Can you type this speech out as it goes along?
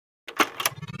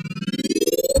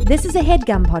This is a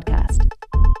HeadGum podcast.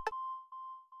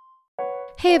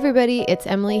 Hey everybody, it's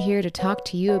Emily here to talk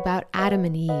to you about Adam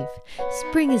and Eve.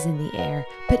 Spring is in the air,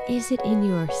 but is it in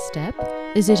your step?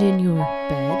 Is it in your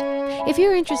bed? If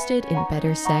you're interested in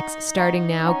better sex starting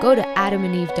now, go to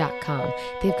adamandeve.com.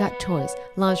 They've got toys,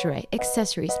 lingerie,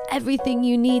 accessories, everything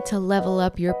you need to level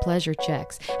up your pleasure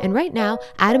checks. And right now,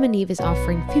 Adam and Eve is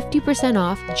offering 50%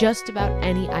 off just about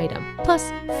any item,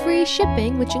 plus free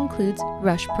shipping, which includes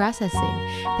rush processing.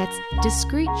 That's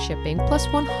discreet shipping, plus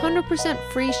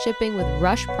 100% free shipping with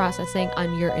rush processing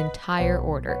on your entire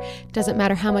order. Doesn't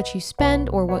matter how much you spend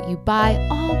or what you buy,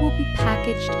 all will be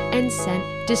packaged and sent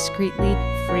discreetly,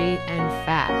 free, and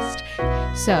fast.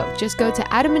 So just go to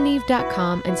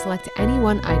adamandeve.com and select any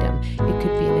one item. It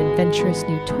could be an adventurous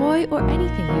new toy or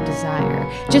anything you desire.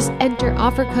 Just enter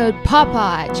offer code PAWPAW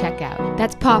at checkout.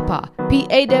 That's PAWPAW,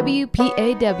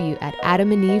 P-A-W-P-A-W at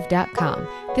adamandeve.com.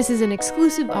 This is an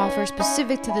exclusive offer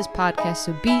specific to this podcast,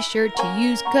 so be sure to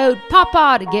use code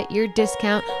PAWPAW to get your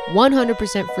discount,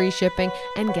 100% free shipping,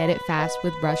 and get it fast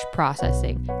with rush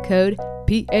processing. Code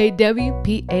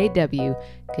P-A-W-P-A-W.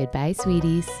 Goodbye,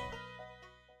 sweeties.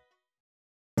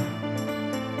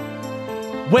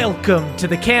 Welcome to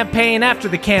the campaign after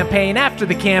the campaign after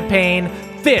the campaign.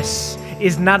 This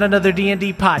is not another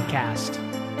D&D podcast.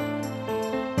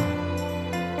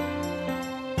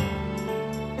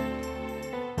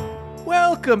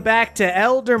 Welcome back to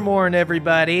Eldermourne,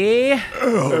 everybody.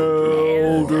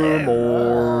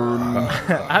 Eldermourne.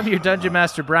 I'm your Dungeon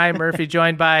Master, Brian Murphy,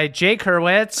 joined by Jake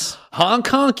Hurwitz. Honk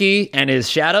Honky and his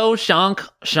shadow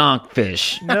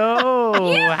Shonkfish. No,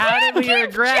 how did we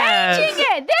regress? Changing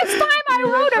it. This time I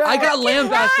wrote a I got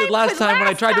lambasted last time when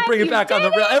I tried to bring it back on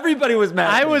the rail. Everybody was mad.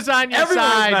 I was on your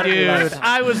side, dude.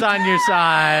 I was on your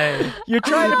side. You're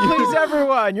trying to please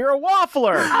everyone. You're a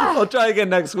waffler. I'll try again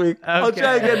next week.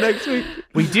 Okay.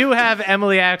 We do have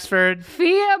Emily Axford.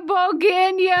 Fia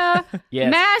Boginia,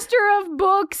 Yes. master of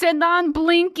books and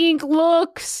unblinking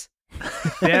looks.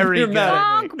 Very You're good.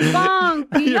 mad Bonk,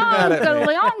 bonk, You're mad at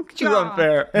me. yonk, This is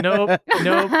unfair. Nope.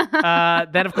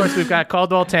 Then, of course, we've got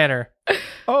Caldwell Tanner.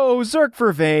 Oh, Zerk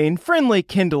Vervain, friendly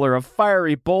kindler of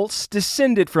fiery bolts,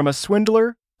 descended from a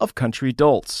swindler of country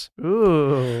dolts.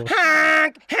 Ooh.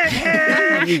 Yeah,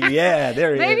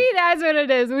 there he Maybe is. that's what it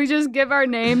is. We just give our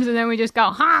names and then we just go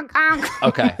honk, honk.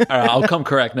 Okay, all right, I'll come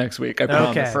correct next week. I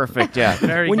promise. Okay. Perfect, yeah.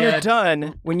 Very when good.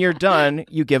 you're done,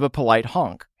 you give a polite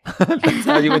honk. That's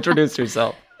how you introduce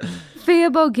yourself.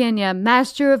 Fia Boginia,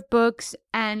 master of books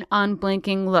and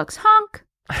unblinking looks. Honk.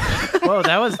 Whoa,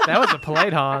 that was a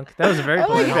polite honk. That was a very I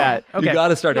polite like honk. that. Okay. You got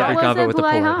to start every That was combo a with the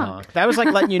polite polite honk. honk. That was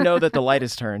like letting you know that the light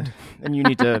is turned and you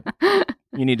need to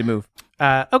move.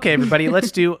 Okay, everybody,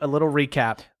 let's do a little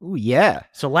recap. Ooh, yeah.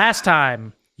 So last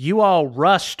time, you all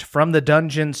rushed from the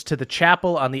dungeons to the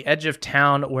chapel on the edge of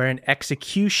town where an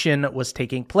execution was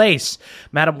taking place.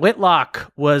 Madam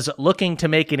Whitlock was looking to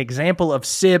make an example of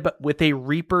Sib with a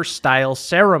Reaper-style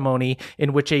ceremony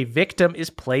in which a victim is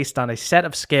placed on a set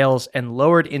of scales and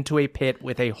lowered into a pit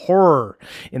with a horror.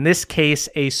 In this case,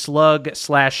 a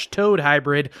slug/toad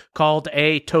hybrid called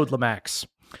a Toadlamax.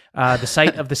 The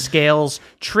sight of the scales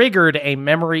triggered a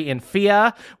memory in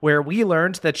Fia, where we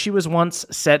learned that she was once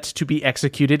set to be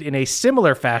executed in a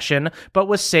similar fashion, but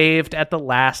was saved at the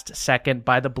last second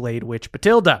by the Blade Witch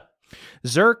Batilda.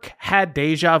 Zerk had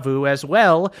deja vu as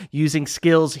well, using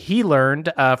skills he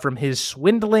learned from his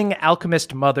swindling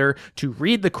alchemist mother to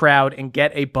read the crowd and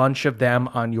get a bunch of them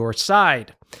on your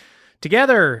side.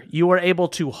 Together, you were able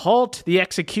to halt the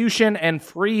execution and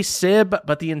free Sib,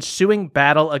 but the ensuing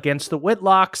battle against the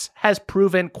Whitlocks has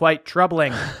proven quite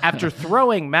troubling. After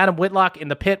throwing Madam Whitlock in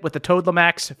the pit with the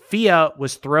Toadlamax, Fia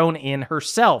was thrown in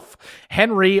herself.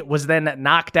 Henry was then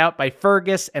knocked out by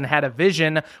Fergus and had a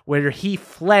vision where he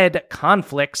fled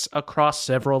conflicts across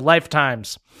several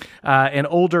lifetimes. An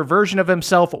older version of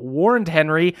himself warned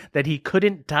Henry that he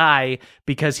couldn't die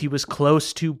because he was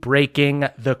close to breaking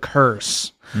the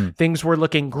curse. Things were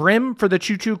looking grim for the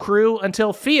Choo-Choo crew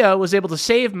until Fia was able to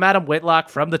save Madam Whitlock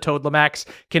from the Toadlamax,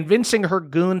 convincing her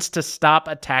goons to stop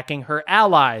attacking her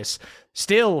allies.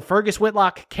 Still, Fergus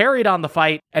Whitlock carried on the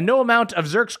fight, and no amount of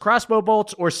Zerk's crossbow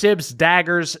bolts or Sib's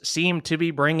daggers seemed to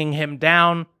be bringing him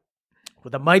down.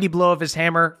 With a mighty blow of his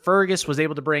hammer, Fergus was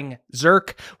able to bring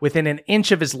Zerk within an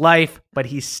inch of his life, but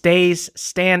he stays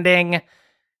standing.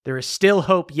 There is still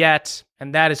hope yet,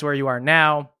 and that is where you are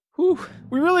now. Whew.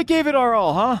 We really gave it our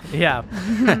all, huh? Yeah.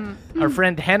 Our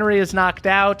friend Henry is knocked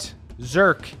out.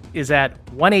 Zerk is at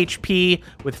 1 HP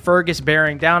with Fergus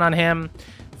bearing down on him.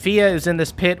 Fia is in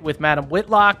this pit with Madam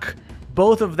Whitlock,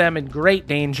 both of them in great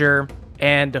danger.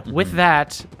 And with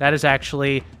that is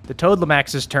actually the Toad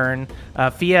Lamax's turn.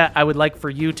 Fia, I would like for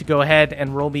you to go ahead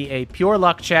and roll me a pure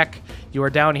luck check. You are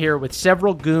down here with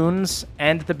several goons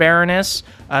and the Baroness.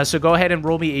 So go ahead and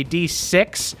roll me a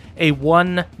d6. A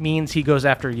 1 means he goes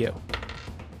after you.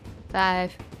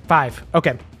 5. 5.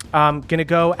 Okay. Gonna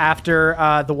go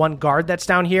after the one guard that's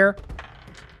down here.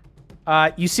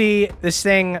 You see this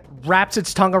thing wraps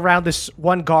its tongue around this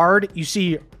one guard. You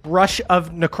see rush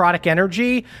of necrotic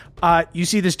energy. You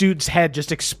see this dude's head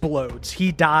just explodes.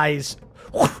 He dies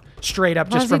straight up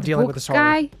just from dealing with this horror.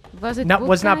 Guy? Was it No, book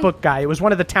was guy? not book guy. It was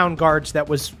one of the town guards that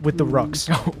was with the rooks.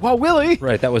 Wow, Willie!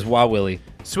 Right, that was Wow Willie.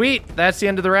 Sweet. That's the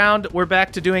end of the round. We're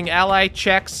back to doing ally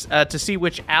checks to see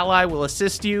which ally will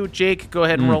assist you. Jake, go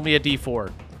ahead and roll me a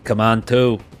d4. Come on,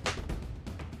 2.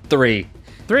 3.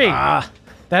 3.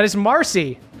 That is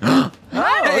Marcy.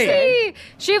 Hey,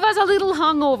 she was a little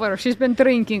hungover. She's been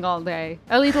drinking all day.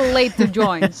 A little late to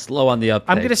join. Slow on the uptake.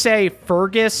 I'm going to say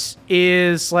Fergus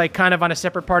is like kind of on a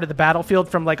separate part of the battlefield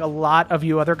from like a lot of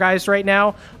you other guys right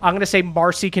now. I'm going to say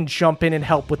Marcy can jump in and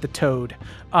help with the Toad.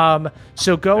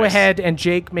 So go ahead and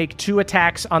Jake make 2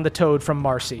 attacks on the Toad from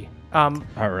Marcy. All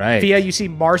right. Fia, you see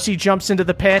Marcy jumps into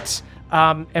the pit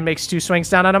and makes 2 swings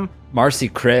down on him. Marcy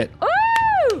crit.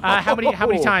 How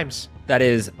many times? That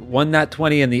is one nat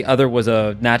 20 and the other was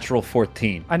a natural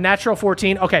 14. A natural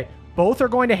 14. Okay, both are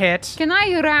going to hit. Can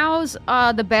I rouse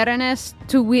the Baroness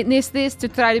to witness this, to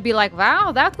try to be like,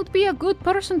 wow, that would be a good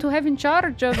person to have in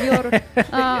charge of your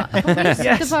police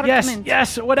department?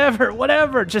 Yes,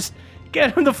 whatever. Just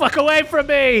get him the fuck away from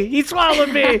me. He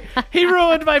swallowed me. He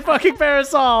ruined my fucking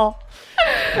parasol.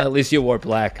 At least you wore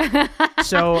black.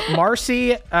 So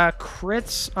Marcy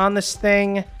crits on this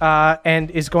thing and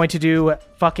is going to do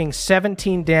fucking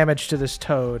 17 damage to this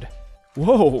Toad.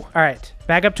 Whoa. All right,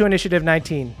 back up to initiative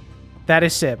 19. That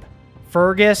is Sib.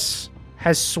 Fergus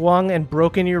has swung and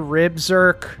broken your rib,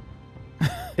 Zerk.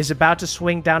 Is about to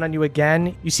swing down on you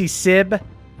again. You see Sib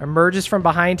emerges from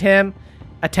behind him,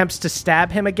 attempts to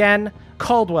stab him again.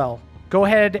 Caldwell, go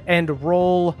ahead and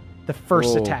roll the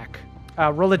first attack.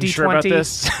 Roll a d20. Sure about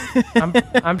this?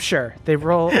 I'm sure. They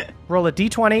roll a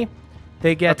d20.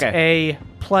 They get a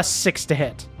 +6 to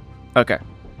hit. Okay.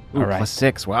 Ooh, All right.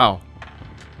 +6. Wow.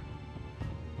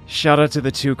 Shout out to the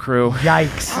 2 crew.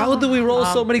 Yikes. How do we roll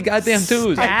so many goddamn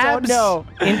 2s? I don't know.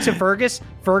 Into Fergus.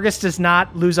 Fergus does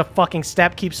not lose a fucking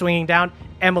step. Keep swinging down.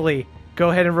 Emily,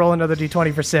 go ahead and roll another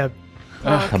d20 for Sib.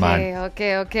 Come on.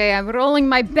 Okay. I'm rolling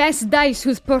my best dice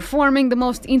who's performing the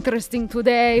most interesting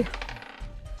today.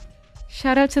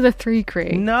 Shout out to the 3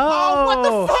 crate. No. What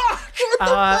the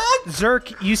fuck?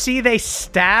 Zerk, you see they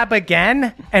stab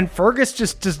again, and Fergus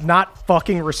just does not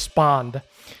fucking respond.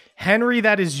 Henry,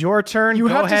 that is your turn. You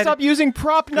have to stop using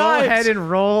prop knives. Go ahead and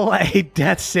roll a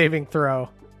death saving throw.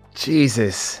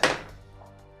 Jesus.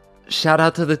 Shout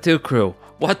out to the 2 crew.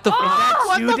 What the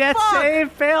fuck? 2 death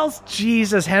save fails.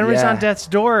 Jesus, Henry's on death's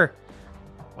door.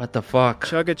 What the fuck?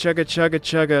 Chugga, chugga, chugga,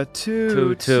 chugga.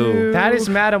 2, 2. That is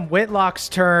Madam Whitlock's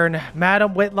turn.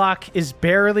 Madam Whitlock is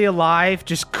barely alive,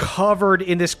 just covered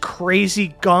in this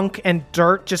crazy gunk and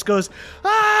dirt, just goes,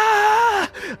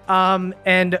 ah!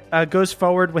 And goes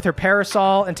forward with her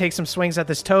parasol and takes some swings at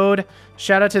this Toad.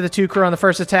 Shout out to the 2 crew on the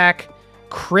first attack.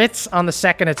 Crits on the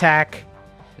second attack.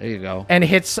 There you go. And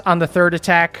hits on the third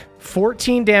attack.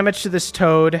 14 damage to this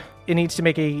Toad. It needs to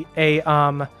make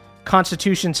a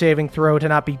Constitution saving throw to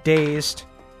not be dazed.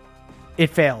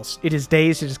 It fails. It is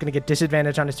dazed. It is going to get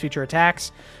disadvantage on its future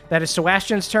attacks. That is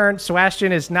Sebastian's turn.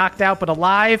 Sebastian is knocked out but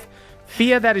alive.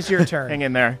 Fia, that is your turn. Hang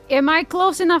in there. Am I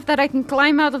close enough that I can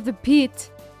climb out of the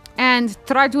pit and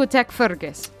try to attack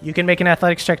Fergus? You can make an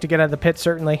athletics check to get out of the pit,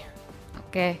 certainly.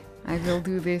 Okay, I will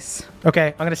do this. Okay,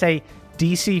 I'm going to say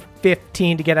DC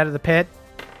 15 to get out of the pit.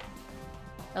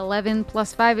 11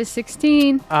 plus 5 is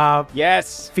 16.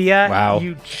 Yes. Fia, Wow.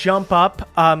 you jump up.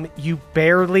 You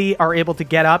barely are able to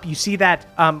get up. You see that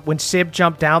when Sib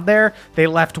jumped down there, they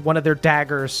left one of their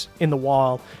daggers in the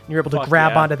wall. And you're able to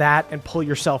grab onto that and pull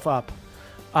yourself up.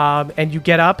 And you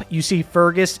get up. You see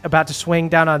Fergus about to swing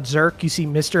down on Zerk. You see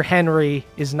Mr. Henry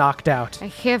is knocked out. I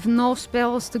have no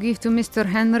spells to give to Mr.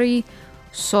 Henry,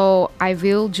 so I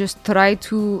will just try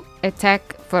to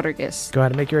attack Fergus. Go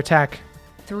ahead and make your attack.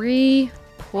 3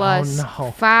 plus Oh,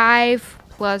 no. 5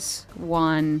 plus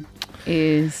 1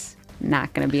 is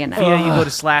not going to be enough. Fia, you go to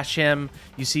slash him.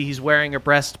 You see he's wearing a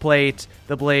breastplate.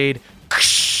 The blade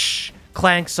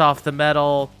clanks off the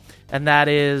metal. And that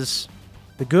is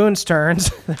the goons' turns.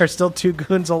 There are still 2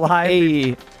 goons alive.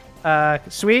 Hey.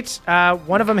 Sweet.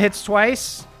 One of them hits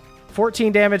twice.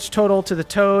 14 damage total to the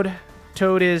Toad.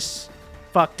 Toad is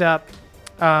fucked up.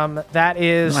 That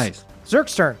is Nice.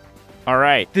 Zerk's turn. All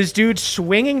right. This dude's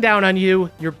swinging down on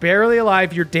you. You're barely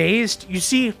alive. You're dazed. You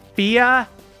see Fia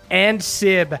and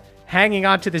Sib hanging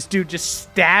on to this dude, just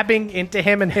stabbing into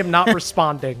him and him not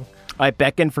responding. I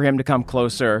beckon for him to come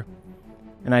closer,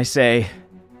 and I say,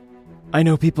 I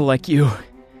know people like you.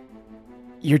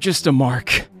 You're just a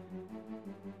mark.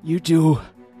 You do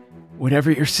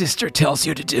whatever your sister tells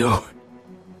you to do.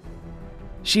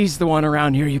 She's the one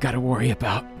around here you gotta worry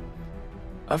about.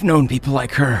 I've known people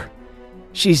like her.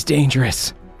 She's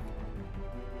dangerous.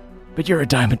 But you're a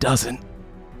dime a dozen.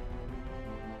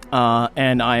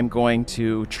 And I'm going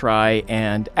to try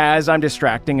and, as I'm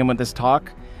distracting him with this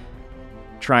talk,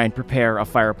 try and prepare a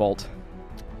firebolt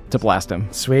to blast him.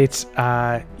 Sweet.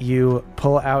 You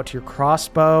pull out your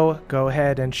crossbow. Go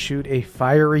ahead and shoot a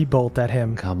fiery bolt at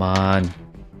him. Come on.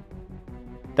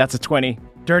 That's a 20.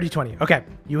 Dirty 20. Okay,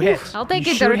 you hit. I'll take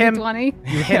You it, shoot dirty him. 20.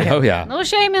 You hit him. Oh, yeah. No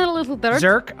shame in a little dirt.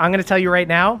 Zerk, I'm going to tell you right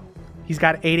now, he's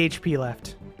got 8 HP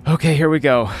left. Okay, here we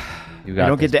go. You I got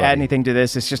don't get this, to add buddy. anything to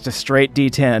this. It's just a straight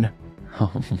D10.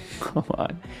 Oh, come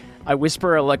on. I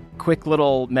whisper a quick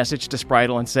little message to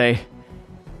Spritel and say,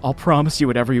 I'll promise you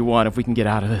whatever you want if we can get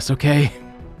out of this, okay?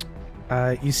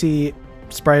 You see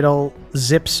Spritel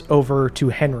zips over to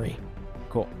Henry.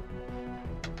 Cool.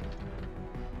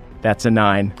 That's a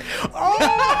 9.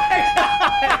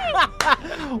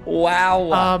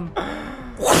 Wow.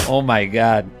 Oh, my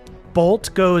God.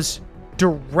 Bolt goes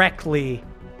directly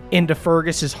into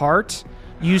Fergus's heart.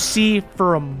 You see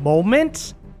for a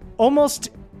moment, almost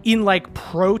in like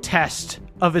protest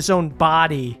of his own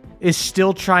body, is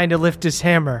still trying to lift his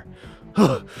hammer.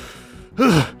 You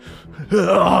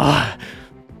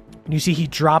see he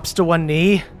drops to one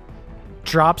knee,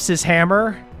 drops his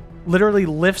hammer, literally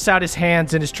lifts out his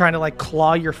hands and is trying to like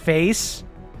claw your face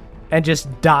and just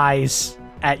dies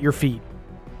at your feet.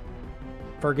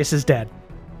 Fergus is dead.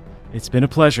 It's been a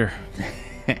pleasure.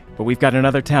 But we've got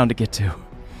another town to get to.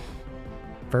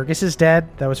 Fergus is dead.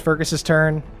 That was Fergus's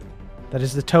turn. That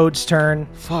is the Toad's turn.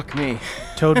 Fuck me.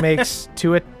 Toad makes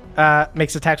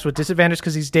makes attacks with disadvantage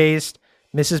because he's dazed.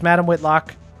 Misses Madam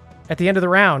Whitlock. At the end of the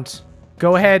round,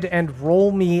 go ahead and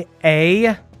roll me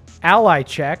a ally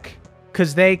check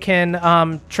because they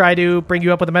can try to bring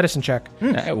you up with a medicine check.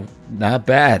 Not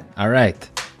bad. All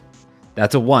right.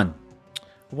 That's a 1.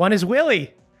 One is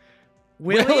Willie.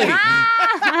 Willie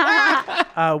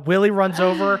runs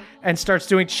over and starts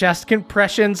doing chest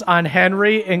compressions on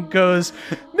Henry and goes,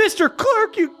 Mr.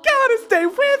 Clerk, you gotta stay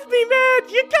with me, man.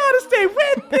 You gotta stay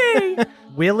with me.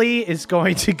 Willie is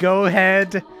going to go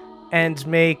ahead and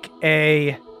make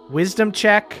a wisdom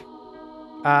check.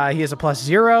 He has a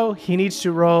 +0. He needs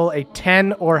to roll a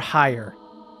 10 or higher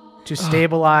to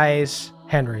stabilize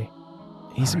Henry.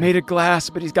 He's made of glass,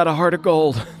 but he's got a heart of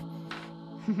gold.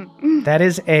 That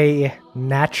is a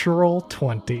natural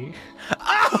 20.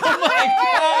 Oh, my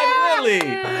God. Really?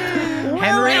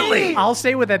 Henry, I'll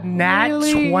say with a nat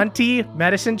 20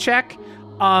 medicine check,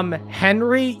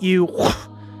 Henry, you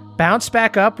bounce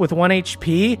back up with 1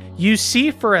 HP. You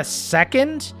see for a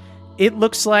second, it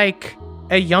looks like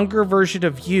a younger version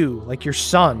of you, like your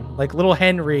son, like little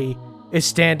Henry is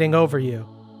standing over you.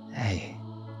 Hey,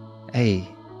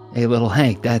 little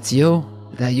Hank, that's you?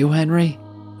 Is that you, Henry?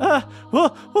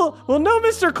 Well, no,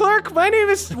 Mr. Clerk, my name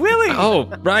is Willie. Oh,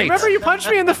 right. Remember you punched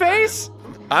me in the face?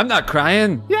 I'm not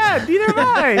crying. Yeah, neither am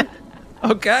I.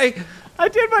 Okay. I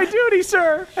did my duty,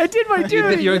 sir. I did my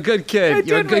duty. You're a good kid.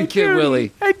 You're a good kid,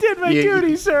 Willie. I did my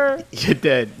duty, sir. You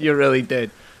did. You really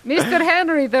did. Mr.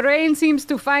 Henry, the rain seems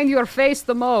to find your face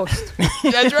the most.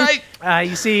 That's right.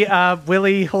 You see,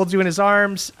 Willie holds you in his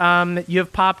arms. You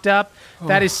have popped up.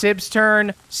 That is Sib's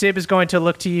turn. Sib is going to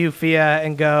look to you, Fia,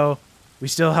 and go, we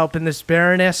still helping this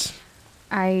Baroness?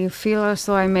 I feel as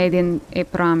though I made a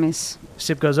promise.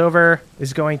 Sib goes over,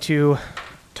 is going to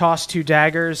toss 2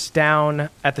 daggers down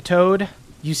at the Toad.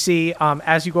 You see,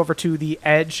 as you go over to the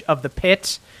edge of the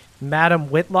pit, Madam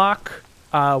Whitlock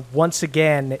once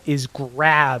again is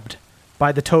grabbed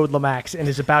by the Toad Lamax and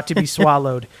is about to be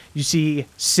swallowed. You see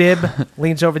Sib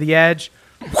leans over the edge,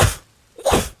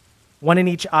 one in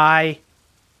each eye,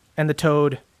 and the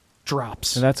Toad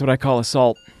drops. And that's what I call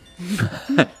assault.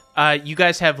 You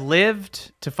guys have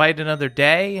lived to fight another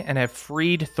day and have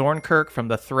freed Thornkirk from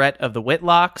the threat of the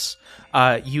Whitlocks.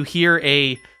 You hear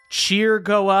a cheer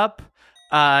go up.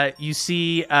 You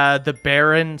see the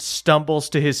Baron stumbles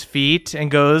to his feet and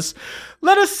goes,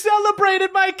 "Let us celebrate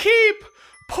at my keep!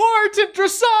 Port and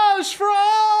dressage for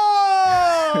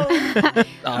all!"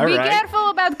 Be careful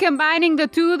about combining the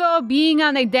two, though. Being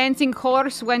on a dancing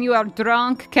horse when you are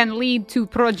drunk can lead to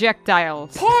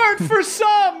projectiles. Port for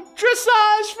some,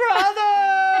 dressage for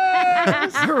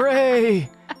others! Hooray!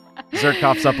 Zerk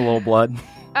coughs up a little blood.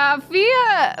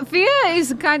 Fia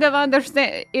is kind of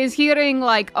is hearing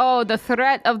like, oh, the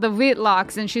threat of the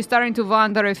Whitlocks, and she's starting to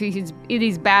wonder if it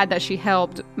is bad that she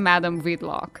helped Madam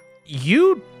Whitlock.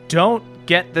 You don't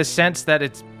get the sense that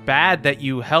it's bad that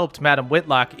you helped Madam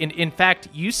Whitlock. In fact,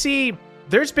 you see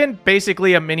there's been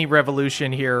basically a mini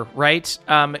revolution here, right?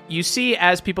 You see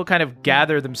as people kind of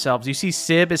gather themselves, you see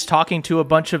Sib is talking to a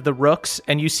bunch of the rooks,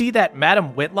 and you see that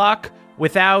Madam Whitlock,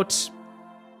 without,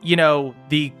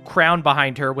 the crown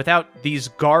behind her, without these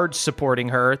guards supporting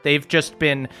her, they've just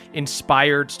been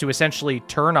inspired to essentially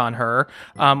turn on her.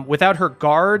 Without her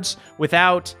guards,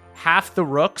 without half the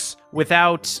rooks,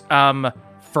 without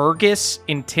Fergus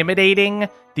intimidating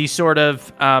these sort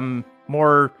of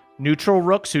more neutral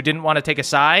rooks who didn't want to take a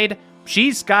side,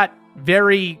 she's got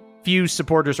very few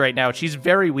supporters right now. She's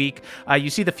very weak. You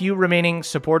see the few remaining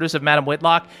supporters of Madam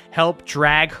Whitlock help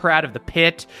drag her out of the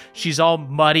pit. She's all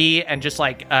muddy and just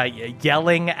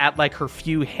yelling at her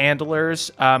few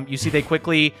handlers. You see they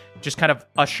quickly just kind of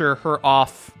usher her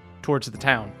off towards the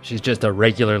town. She's just a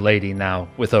regular lady now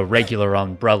with a regular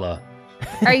umbrella.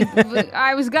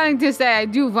 I was going to say, I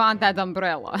do want that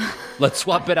umbrella. Let's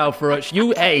swap it out for us.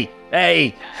 Hey.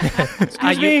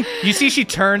 Excuse me? You see she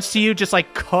turns to you just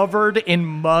covered in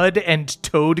mud and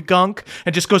toad gunk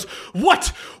and just goes,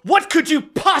 What could you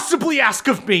possibly ask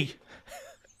of me?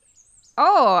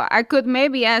 Oh, I could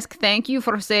maybe ask thank you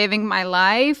for saving my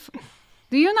life.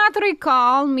 Do you not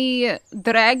recall me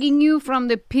dragging you from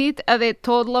the pit of a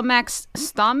Toadlamac's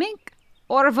stomach?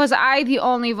 Or was I the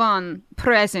only one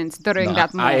present during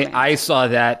that moment? I saw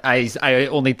that. I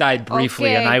only died briefly,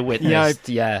 Okay. and I witnessed.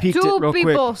 Yeah. Two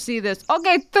people see this.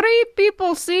 Okay, 3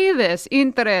 people see this.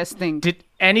 Interesting. Did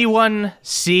anyone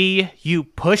see you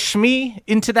push me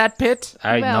into that pit?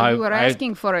 You were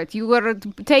asking for it. You were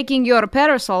taking your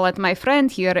parasol at my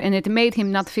friend here, and it made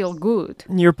him not feel good.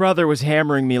 Your brother was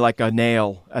hammering me like a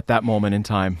nail at that moment in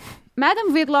time.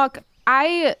 Madam Whitlock,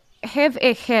 I have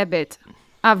a habit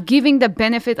of giving the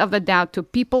benefit of the doubt to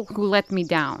people who let me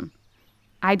down.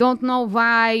 I don't know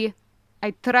why.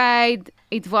 I tried.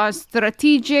 It was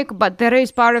strategic, but there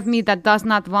is part of me that does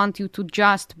not want you to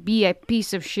just be a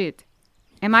piece of shit.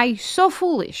 Am I so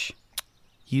foolish?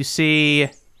 You see,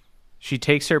 she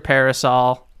takes her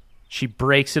parasol, she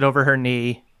breaks it over her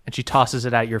knee, and she tosses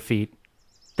it at your feet.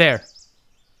 There.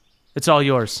 It's all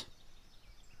yours.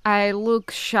 I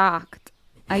look shocked.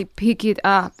 I pick it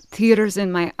up, tears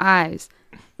in my eyes.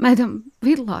 Madam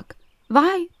Whitlock,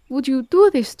 why would you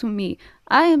do this to me?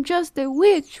 I am just a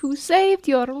witch who saved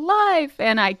your life.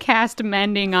 And I cast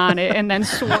mending on it and then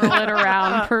swirl it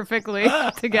around perfectly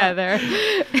together.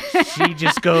 She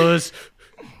just goes,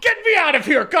 Get me out of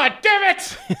here, God damn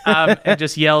it! And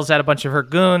just yells at a bunch of her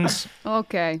goons.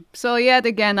 Okay, so yet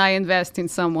again I invest in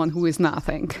someone who is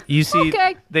nothing. You see,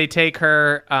 They take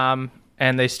her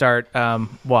and they start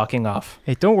walking off.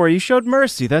 Hey, don't worry, you showed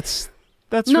mercy. That's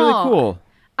really cool.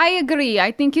 I agree.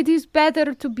 I think it is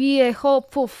better to be a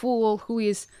hopeful fool who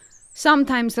is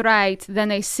sometimes right than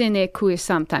a cynic who is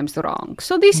sometimes wrong.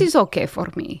 So this is okay for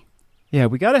me. Yeah,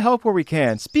 we gotta help where we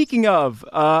can. Speaking of,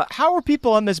 how are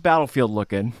people on this battlefield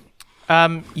looking?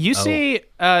 You see,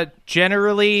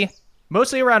 generally,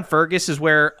 mostly around Fergus is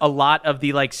where a lot of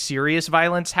the serious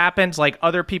violence happens.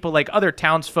 Other people, other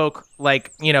townsfolk,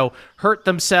 hurt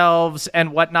themselves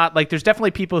and whatnot. There's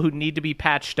definitely people who need to be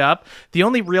patched up. The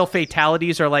only real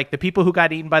fatalities are the people who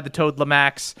got eaten by the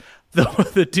Toadlamacs,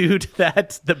 the dude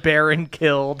that the Baron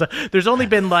killed. There's only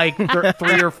been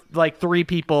 3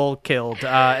 people killed,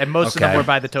 and most of them were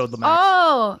by the Toadlamacs.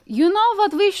 Oh, you know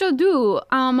what we should do?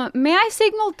 May I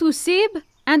signal to Sib?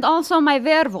 And also my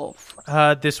werewolf.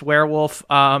 This werewolf,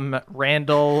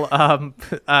 Randall,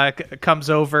 comes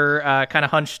over, kind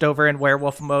of hunched over in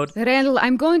werewolf mode. Randall,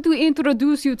 I'm going to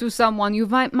introduce you to someone. You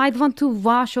might want to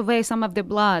wash away some of the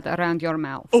blood around your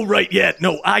mouth. Oh, right, yeah.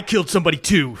 No, I killed somebody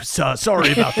too. So,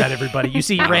 sorry about that, everybody. You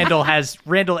see,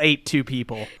 Randall ate 2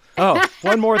 people. Oh,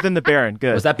 one more than the Baron.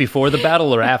 Good. Was that before the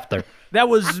battle or after? That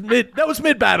was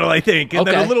mid-battle, I think. And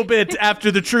then a little bit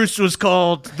after the truce was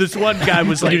called, this one guy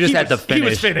was you just had to finish.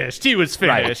 He was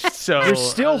finished. Right. So you're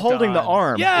still holding the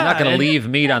arm. Yeah. You're not going to leave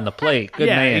meat on the plate. Good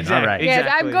man. Exactly, all right. Yes,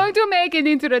 I'm going to make an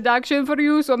introduction for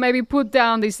you, so maybe put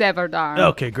down the severed arm.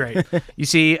 Okay, great. You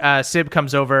see, Sib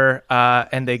comes over,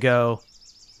 and they go,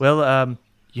 well,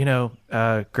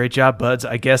 great job, buds.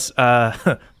 I guess,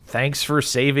 thanks for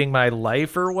saving my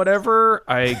life or whatever.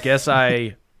 I guess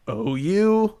I owe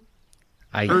you.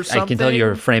 I can tell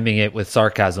you're framing it with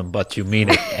sarcasm, but you mean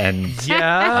it. And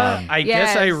I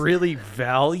guess I really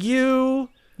value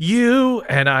you,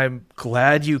 and I'm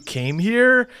glad you came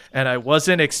here, and I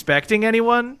wasn't expecting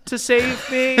anyone to save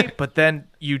me, but then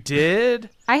you did.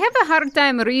 I have a hard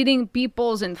time reading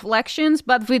people's inflections,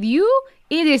 but with you,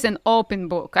 it is an open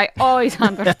book. I always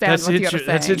understand what you're saying.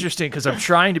 That's interesting because I'm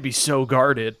trying to be so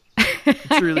guarded. I'm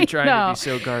truly trying to be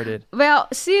so guarded. Well,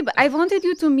 Sib, I wanted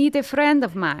you to meet a friend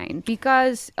of mine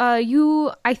because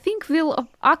you, I think, will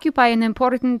occupy an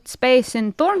important space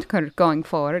in Thornkirk going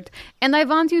forward. And I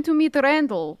want you to meet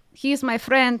Randall. He is my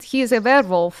friend. He is a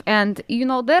werewolf. And,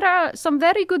 there are some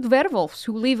very good werewolves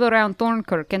who live around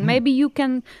Thornkirk. And maybe you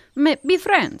can be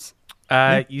friends.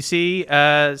 You see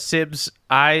Sib's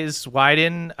eyes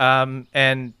widen,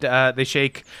 and they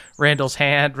shake Randall's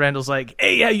hand. Randall's like,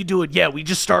 "Hey, how you doing? Yeah, we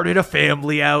just started a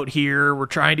family out here. We're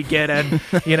trying to get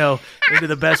into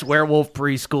the best werewolf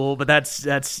preschool, but that's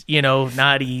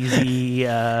not easy."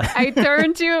 I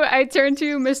turn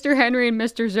to Mr. Henry and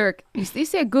Mr. Zirk. Is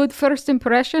this a good first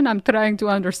impression? I'm trying to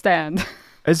understand.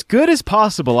 As good as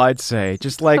possible, I'd say.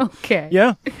 Just like, okay.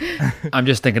 Yeah. I'm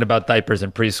just thinking about diapers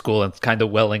in preschool and it's kind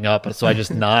of welling up, so I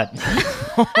just nod.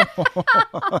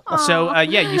 So,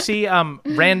 you see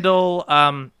Randall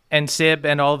and Sib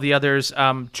and all of the others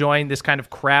join this kind of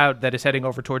crowd that is heading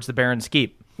over towards the Baron's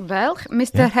Keep. Well,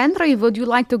 Mr. Henry, would you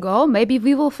like to go? Maybe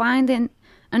we will find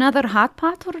another hot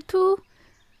pot or two?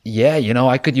 Yeah,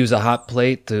 I could use a hot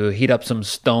plate to heat up some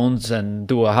stones and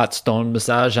do a hot stone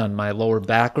massage on my lower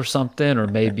back or something, or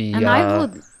maybe... And I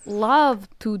would love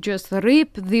to just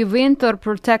rip the winter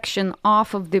protection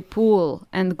off of the pool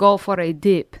and go for a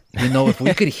dip. If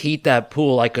we could heat that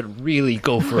pool, I could really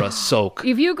go for a soak.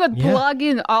 If you could plug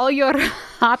in all your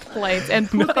hot plates and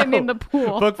put them in the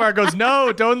pool. Bookvar goes,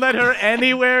 "No, don't let her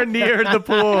anywhere near the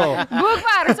pool."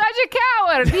 Bookvar, such a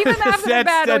coward. Even after the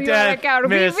battle, you're a coward.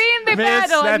 Miss. We win the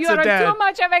battle, and you're too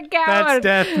much of a coward.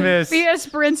 That's death, miss. Thea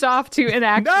sprints off to an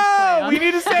action plan. We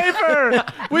need to save her.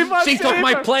 We must She save took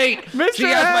my her. plate. Mr. She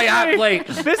has my hot plate.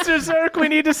 Mr. Zirk, we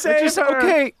need to save her.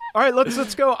 Okay. All right,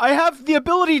 let's go. I have the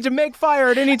ability to make fire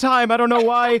at any time. I don't know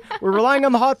why. We're relying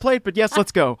on the hot plate, but yes,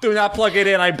 let's go. Do not plug it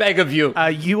in, I beg of you.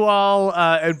 You all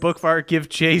and Bookvar give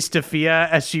chase to Fia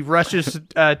as she rushes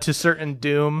to certain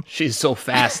doom. She's so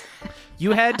fast.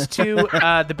 You head to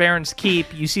the Baron's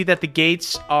Keep. You see that the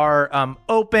gates are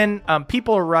open.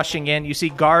 People are rushing in. You see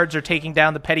guards are taking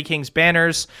down the Petty King's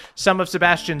banners. Some of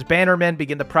Sebastian's bannermen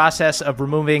begin the process of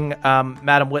removing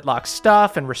Madame Whitlock's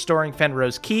stuff and restoring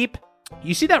Fenrose Keep.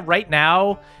 You see that right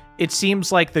now, it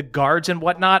seems like the guards and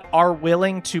whatnot are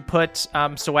willing to put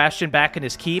Sebastian back in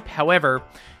his keep. However,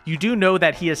 you do know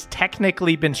that he has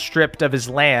technically been stripped of his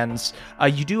lands.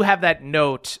 You do have that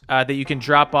note that you can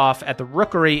drop off at the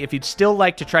Rookery if you'd still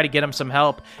like to try to get him some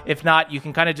help. If not, you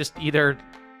can kind of just either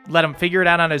let him figure it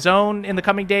out on his own in the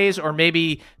coming days, or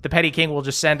maybe the Petty King will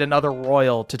just send another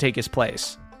royal to take his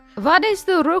place. What is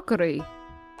the Rookery?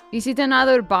 Is it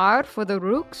another bar for the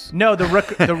rooks? No, the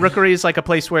Rookery is like a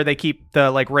place where they keep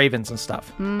the ravens and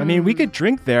stuff. I mean, we could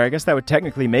drink there. I guess that would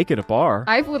technically make it a bar.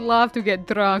 I would love to get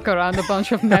drunk around a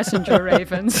bunch of messenger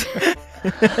ravens.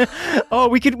 Oh,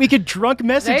 we could drunk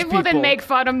message They wouldn't people. make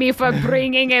fun of me for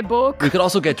bringing a book. We could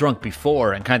also get drunk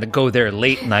before and kind of go there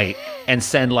late night and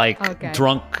send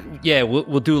drunk. Yeah,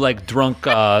 we'll do drunk.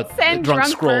 Send drunk drunk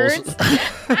scrolls.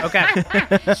 birds. Okay,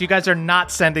 so you guys are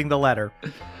not sending the letter.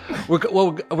 We're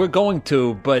going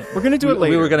to, but We're gonna do it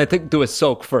later. We were gonna do a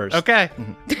soak first. Okay,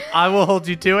 I will hold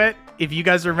you to it. If you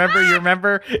guys remember, you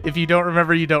remember. If you don't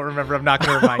remember, you don't remember. I'm not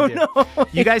going to remind you. No.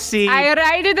 You guys see... I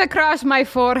write it across my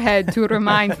forehead to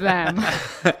remind them.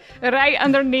 Right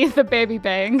underneath the baby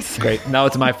bangs. Great. Now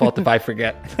it's my fault if I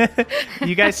forget.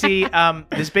 You guys see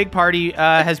this big party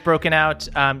has broken out.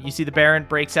 You see the Baron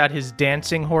breaks out his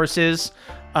dancing horses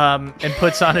and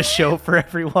puts on a show for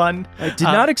everyone. I did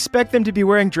not expect them to be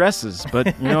wearing dresses, but,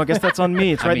 I guess that's on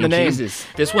me. It's right in the name. Jesus,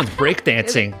 this one's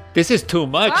breakdancing. This is too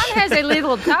much. Vaughn has a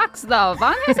little tux, though.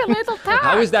 Vaughn has a little tux.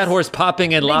 How is that horse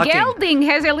popping and The locking? gelding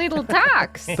has a little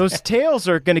tux. Those tails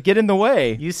are going to get in the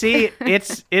way. You see,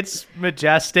 it's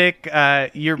majestic.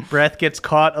 Your breath gets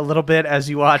caught a little bit as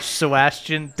you watch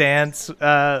Sebastian dance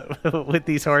with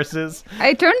these horses.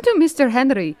 I turn to Mr.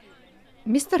 Henry.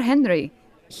 Mr. Henry,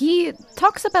 he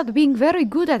talks about being very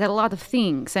good at a lot of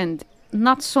things, and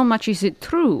not so much is it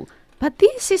true. But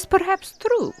this is perhaps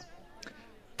true.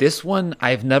 This one,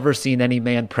 I've never seen any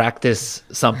man practice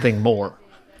something more.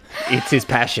 It's his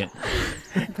passion.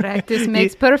 Practice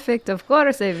makes perfect, of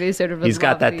course, a wizard would He's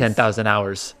got love that this. 10,000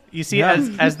 hours. You see,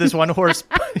 as this one horse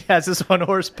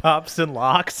pops and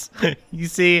locks, you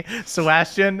see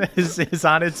Sebastian is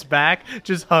on its back,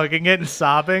 just hugging it and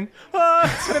sobbing. Oh,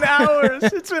 it's been hours.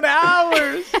 It's been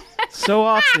hours. So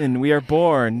often we are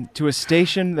born to a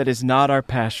station that is not our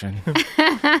passion.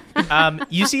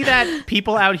 You see that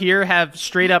people out here have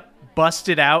straight up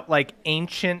busted out like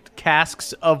ancient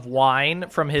casks of wine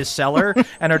from his cellar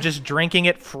and are just drinking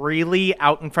it freely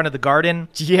out in front of the garden.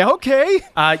 Yeah, okay.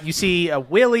 You see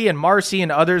Willie and Marcy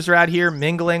and others are out here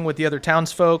mingling with the other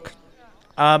townsfolk.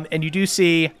 And you do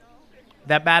see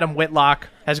that Madam Whitlock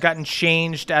has gotten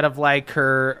changed out of like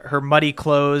her muddy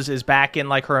clothes, is back in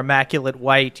like her immaculate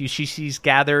white. She's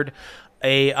gathered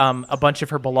a bunch of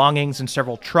her belongings in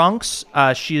several trunks.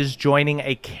 She is joining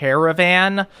a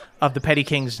caravan of the Petty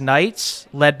King's Knights,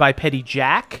 led by Petty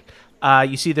Jack.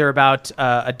 You see there are about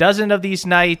a dozen of these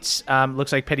knights.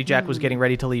 Looks like Petty Jack was getting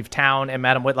ready to leave town, and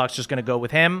Madam Whitlock's just going to go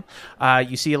with him.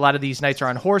 You see a lot of these knights are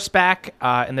on horseback,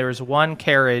 and there is one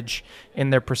carriage in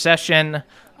their procession.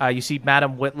 You see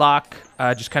Madam Whitlock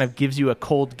just kind of gives you a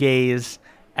cold gaze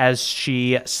as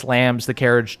she slams the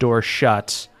carriage door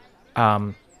shut.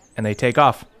 And they take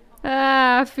off.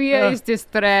 Fia is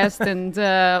distressed and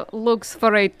looks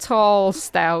for a tall,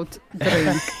 stout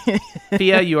drink.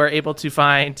 Fia, you are able to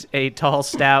find a tall,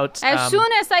 stout. As soon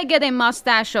as I get a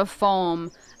mustache of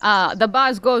foam, the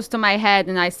buzz goes to my head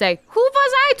and I say, who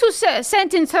was I to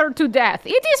sentence her to death?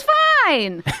 It is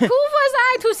fine. Who was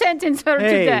I to sentence her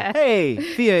to death? Hey,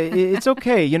 Fia, it's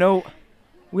okay. You know,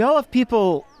 we all have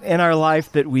people in our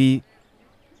life that we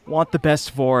want the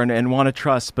best for and want to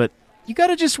trust, but you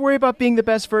gotta just worry about being the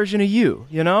best version of you,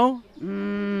 you know?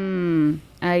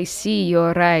 I see,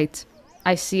 you're right.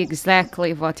 I see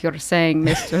exactly what you're saying,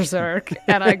 Mr. Zirk.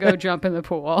 And I go jump in the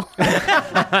pool.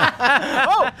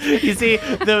 You see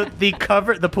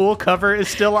the pool cover is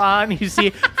still on. You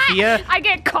see Fia I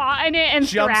get caught in it and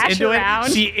jumps thrash into around.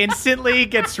 it. She instantly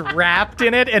gets wrapped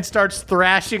in it and starts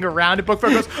thrashing around. And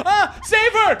Bookford goes,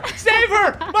 save her! Save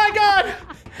her! My God!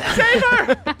 Save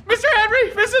her! Mr. Henry!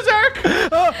 Mrs.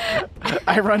 Zirk!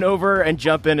 I run over and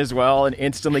jump in as well and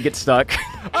instantly get stuck.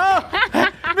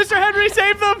 Mr. Henry,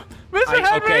 save them! Mr.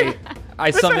 Henry! Okay,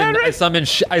 I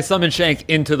summon Shank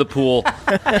into the pool.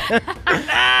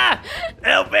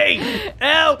 Help me!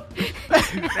 Help!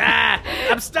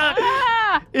 I'm stuck.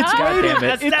 It's God damn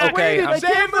it. It's Okay, I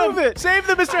can't move it. Save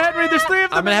them, Mr. Henry. There's three of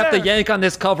them. I'm gonna have to yank on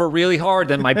this cover really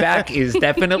hard, and my back is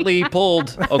definitely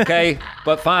pulled. Okay,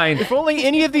 but fine. If only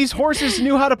any of these horses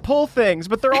knew how to pull things,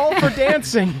 but they're all for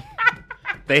dancing.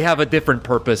 They have a different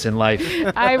purpose in life.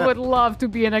 I would love to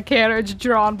be in a carriage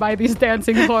drawn by these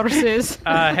dancing horses.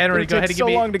 Henry, go ahead and It's give so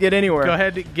me. long to get anywhere. Go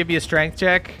ahead, and give me a strength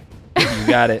check. You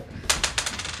got it.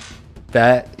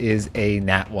 That is a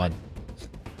nat 1.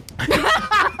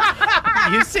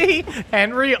 You see,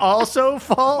 Henry also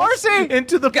falls Marcy!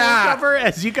 into the pool cover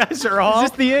as you guys are all.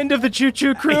 Is this the end of the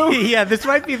choo-choo crew? Yeah, this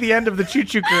might be the end of the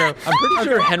choo-choo crew. I'm pretty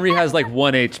sure Henry has like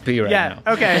 1 HP right Yeah.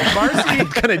 now. Okay. Marcy. I'm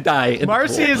gonna die. In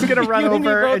Marcy the pool. is gonna run You and me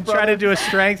over both, and try brother. to do a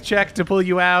strength check to pull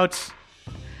you out.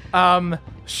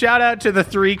 Shout out to the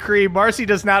 3 cream. Marcy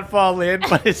does not fall in,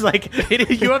 but it's like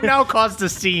you have now caused a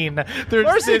scene.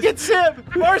 Marcy, get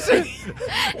Sib! Marcy!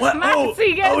 What?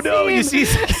 Marcy, get oh no! You see,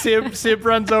 Sib. Sib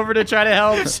runs over to try to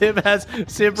help. Sib rolls,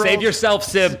 Save yourself,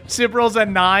 Sib. Sib rolls a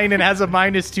 9 and has a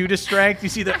 -2 to strength. You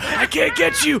see that? I can't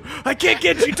get you. I can't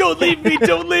get you. Don't leave me.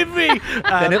 Don't leave me.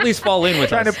 Then at least fall in with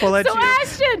Trying us. to pull at So you.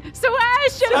 Ashton,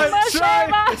 you I'm must save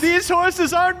trying. us. These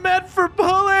horses aren't meant for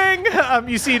pulling.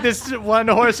 You see this one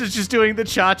horse is just doing the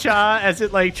cha-cha as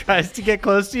it like tries to get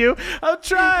close to you. I'll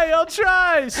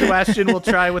try. Sebastian will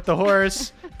try with the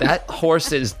horse. That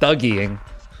horse is Dougieing.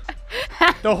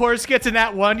 The horse gets in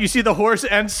that one. You see the horse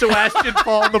and Sebastian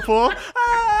fall in the pool.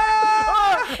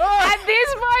 At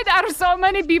this point, there are so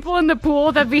many people in the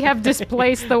pool that we have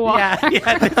displaced the water.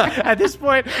 Yeah. At this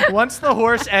point, once the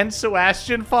horse and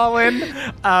Sebastian fall in,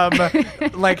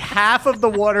 like half of the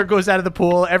water goes out of the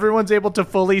pool. Everyone's able to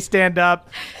fully stand up.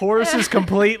 Horse is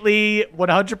completely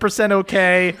 100%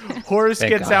 okay. Horse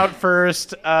Thank gets God. out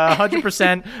first.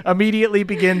 100% immediately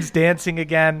begins dancing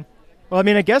again. Well, I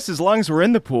mean, I guess as long as we're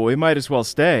in the pool, we might as well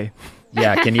stay.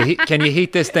 Yeah, can you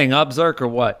heat this thing up, Zirk, or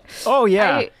what? Oh,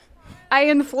 yeah. I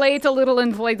inflate a little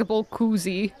inflatable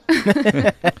koozie.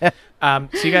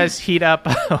 So you guys heat up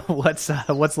what's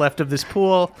left of this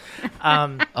pool.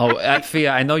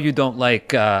 Fia, I know you don't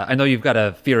like. I know you've got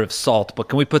a fear of salt, but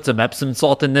can we put some Epsom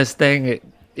salt in this thing?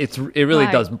 It really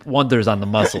Why? does wonders on the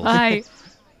muscles.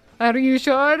 Are you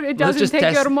sure it doesn't just take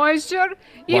test- your moisture?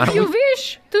 Why If don't you we-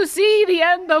 wish to see the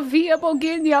end of Via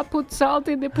Boginia, put salt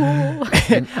in the pool.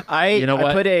 I You know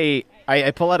what? put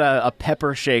I pull out a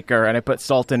pepper shaker and I put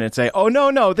salt in it and say, "Oh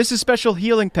no, this is special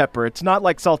healing pepper. It's not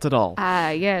like salt at all." Ah,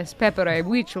 yes, pepper. A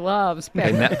witch loves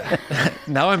And pepper.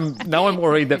 now I'm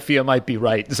worried that Fia might be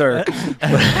right, sir.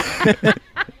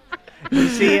 You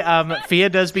see, Fia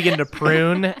does begin to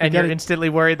prune, and you're instantly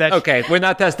worried that... Okay, we're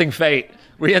not testing fate.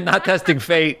 We are not testing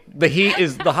fate. The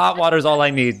hot water is all I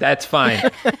need. That's fine.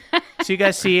 So you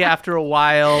guys see, after a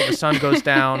while, the sun goes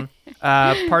down.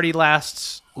 Party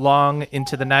lasts long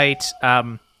into the night.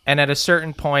 And at a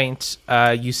certain point,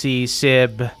 you see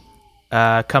Sib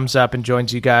comes up and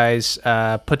joins you guys,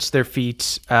 puts their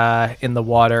feet in the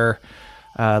water,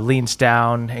 leans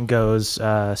down and goes,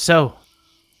 so,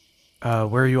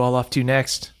 where are you all off to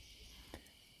next?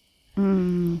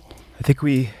 I think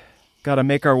we gotta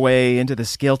make our way into the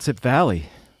Scale-Tip Valley.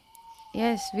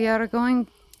 Yes, we are going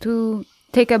to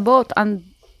take a boat on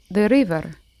the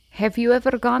river. Have you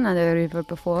ever gone on the river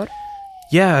before?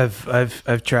 Yeah,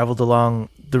 I've traveled along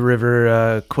the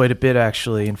river quite a bit,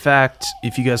 actually. In fact,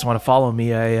 if you guys want to follow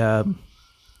me, I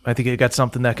think I got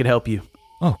something that could help you.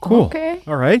 Oh, cool. Okay.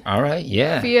 All right. All right,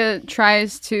 yeah. Fia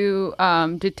tries to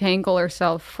detangle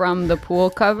herself from the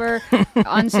pool cover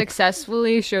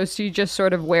unsuccessfully, so she just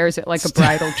sort of wears it like a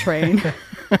bridal train.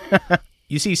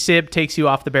 You see Sib takes you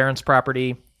off the Baron's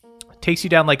property, takes you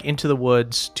down like into the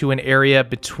woods to an area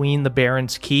between the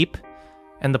Baron's keep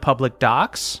and the public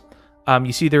docks.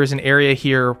 You see there is an area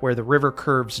here where the river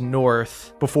curves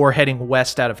north before heading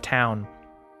west out of town.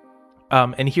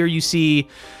 And here you see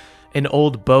an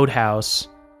old boathouse,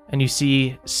 and you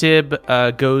see Sib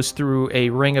goes through a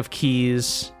ring of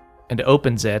keys and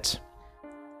opens it.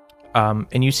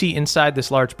 And you see inside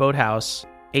this large boathouse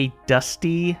a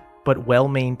dusty but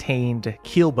well-maintained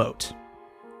keelboat.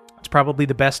 It's probably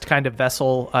the best kind of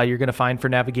vessel you're going to find for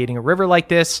navigating a river like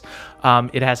this.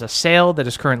 It has a sail that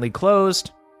is currently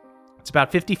closed. It's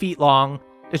about 50 feet long.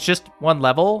 It's just one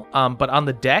level, but on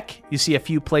the deck, you see a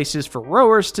few places for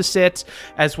rowers to sit,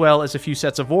 as well as a few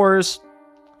sets of oars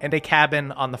and a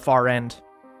cabin on the far end.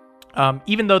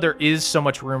 Even though there is so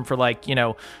much room for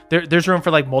there's room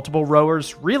for multiple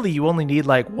rowers, really you only need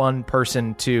one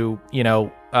person to,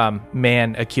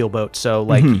 man a keelboat.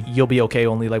 So you'll be okay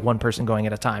only one person going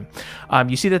at a time.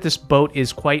 You see that this boat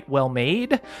is quite well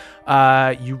made.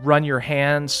 You run your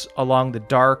hands along the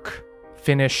dark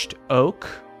finished oak.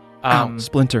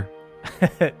 Splinter.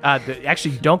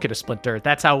 Actually, you don't get a splinter.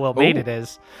 That's how well made it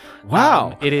is.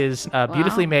 Wow. It is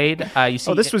beautifully made. You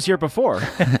see, this was here before.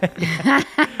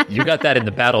 You got that in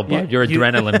the battle, bud. Your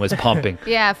adrenaline was pumping.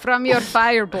 Yeah, from your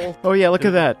firebolt. Oh, yeah, look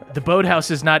at that. The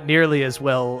boathouse is not nearly as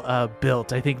well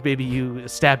built. I think maybe you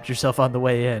stabbed yourself on the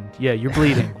way in. Yeah, you're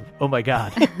bleeding. Oh, my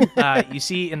God. You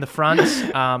see in the front,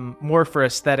 more for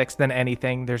aesthetics than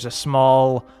anything, there's a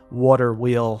small water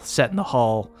wheel set in the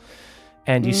hull.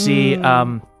 And you see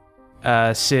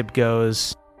Sib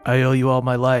goes, I owe you all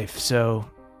my life, so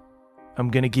I'm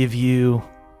going to give you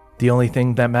the only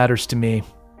thing that matters to me.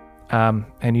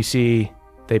 And you see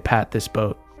they pat this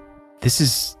boat. This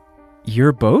is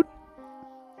your boat?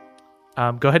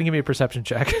 Go ahead and give me a perception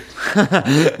check.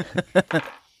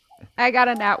 I got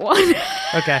a nat 1.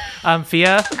 Okay.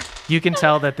 Fia, you can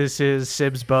tell that this is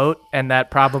Sib's boat, and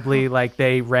that probably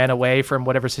they ran away from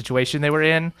whatever situation they were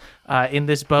in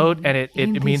this boat, and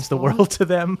it means the world to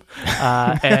them,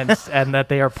 and that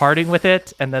they are parting with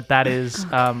it, and that is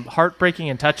heartbreaking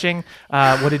and touching.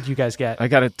 What did you guys get? I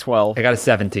got a 12. I got a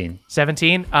 17.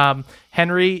 17.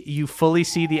 Henry, you fully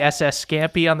see the SS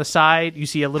Scampy on the side. You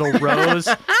see a little rose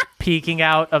peeking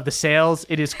out of the sails.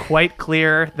 It is quite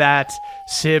clear that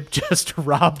Sib just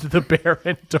robbed the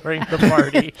Baron during the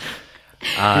party.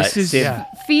 This is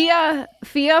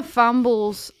Fia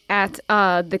fumbles at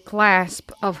the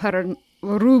clasp of her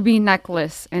ruby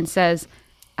necklace and says,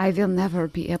 I will never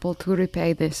be able to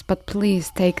repay this, but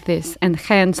please take this, and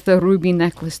hands the ruby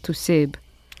necklace to Sib.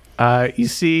 You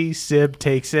see Sib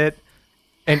takes it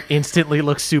and instantly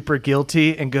looks super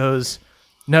guilty and goes,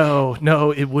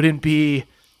 no, it wouldn't be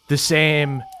the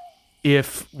same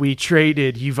if we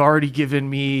traded. You've already given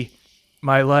me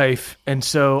my life, and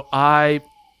so I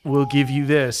will give you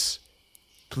this.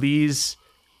 Please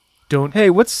don't...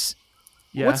 Hey, what's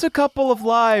a couple of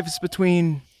lives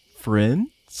between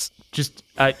friends? Just,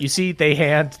 you see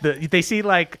they see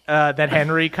that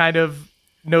Henry kind of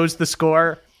knows the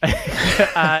score.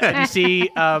 You see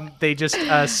they just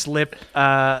slip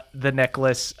the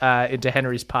necklace into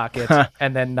Henry's pocket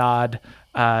and then nod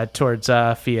towards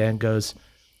Fia and goes,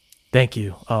 thank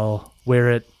you. I'll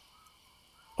wear it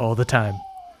all the time.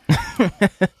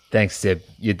 Thanks, Sib.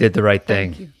 You did the right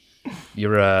thing.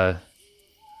 You're a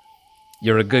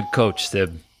good coach,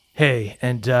 Sib. Hey,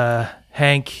 and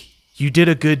Hank, you did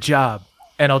a good job.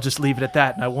 and I'll just leave it at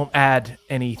that, and I won't add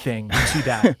anything to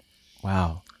that.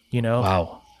 Wow. You know?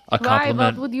 Wow. A Why?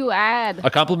 compliment. What would you add? A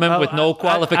compliment with no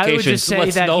qualifications. I would just say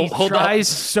Let's that know. he Hold tries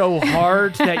so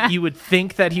hard that you would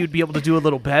think that he would be able to do a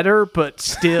little better, but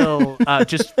still,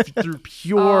 just through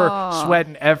pure sweat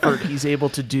and effort, he's able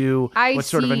to do what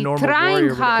sort of a normal Trying warrior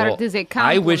would hard do. Well, is a I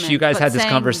compliment. wish you guys but had this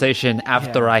saying- conversation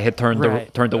after I had turned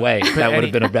away. That would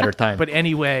have been a better time. But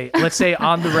anyway, let's say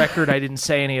on the record, I didn't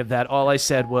say any of that. All I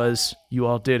said was, you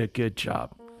all did a good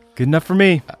job. Good enough for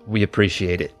me. We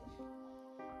appreciate it.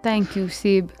 Thank you,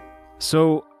 Sib.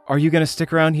 So, are you going to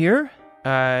stick around here?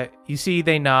 You see,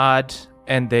 they nod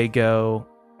and they go,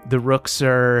 the rooks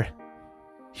are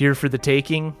here for the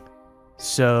taking,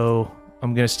 so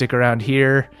I'm going to stick around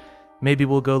here. Maybe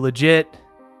we'll go legit.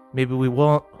 Maybe we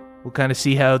won't. We'll kind of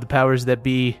see how the powers that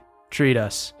be treat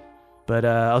us. But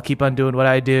I'll keep on doing what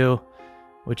I do,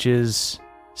 which is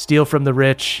steal from the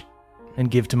rich and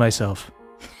give to myself.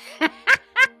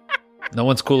 No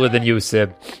one's cooler than you,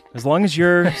 Sib. As long as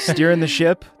you're steering the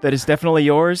ship that is definitely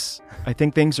yours, I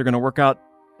think things are going to work out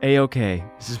A-okay.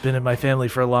 This has been in my family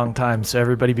for a long time, so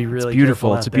everybody be really It's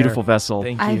beautiful. careful It's a out beautiful there. vessel.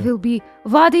 Thank I you. will be.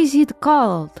 What is it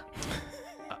called?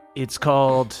 It's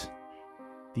called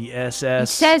the SS.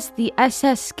 It says the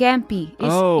SS Scampy.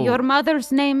 Is Oh. your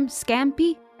mother's name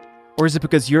Scampy? Or is it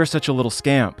because you're such a little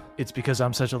scamp? It's because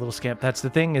I'm such a little scamp. That's the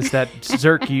thing, is that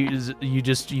Zerk,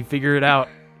 you figure it out,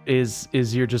 is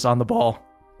you're just on the ball.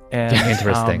 And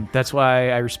Interesting. That's why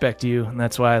I respect you, and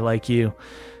that's why I like you.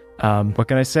 What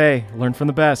can I say? Learn from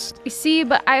the best. See,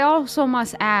 but I also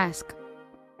must ask.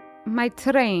 My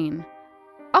train.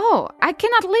 Oh, I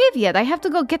cannot leave yet. I have to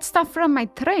go get stuff from my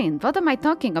train. What am I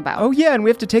talking about? Oh, yeah, and we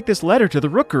have to take this letter to the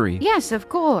rookery. Yes, of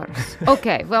course.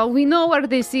 Okay, well, we know where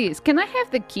this is. Can I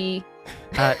have the key?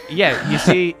 Yeah,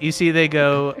 you see they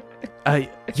go,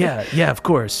 yeah, of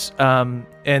course.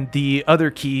 And the other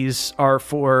keys are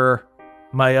for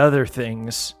my other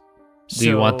things. Do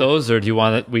you want those, or do you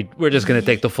want it? We're just going to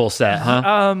take the full set,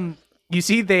 huh? You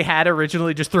see, they had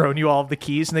originally just thrown you all of the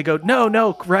keys, and they go,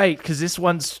 no, right, because this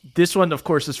one, of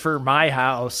course, is for my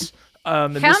house. How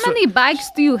many bikes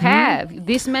do you have?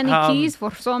 This many keys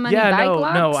for so many bike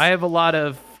locks? No, I have a lot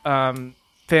of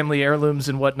family heirlooms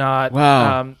and whatnot.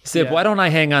 Wow. Sib, why don't I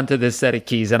hang on to this set of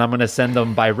keys, and I'm going to send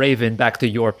them by Raven back to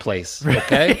your place,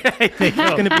 okay? It's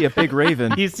going to be a big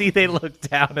raven. You see, they look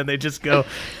down and they just go,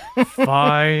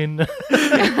 fine.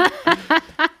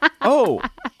 Oh,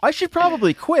 I should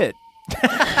probably quit.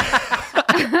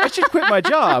 I should quit my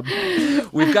job.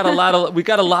 we got a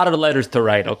lot of letters to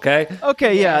write, okay?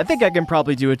 Okay, yeah, I think I can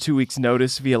probably do a 2 weeks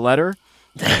notice via letter.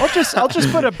 I'll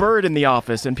just put a bird in the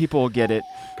office and people will get it.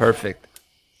 Perfect.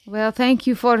 Well, thank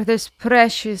you for this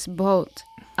precious boat.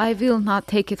 I will not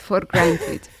take it for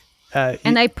granted.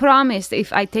 And I promise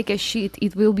if I take a shit,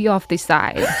 it will be off the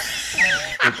side.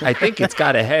 I think it's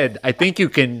got a head. I think you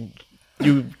can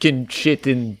shit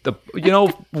in the.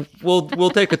 We'll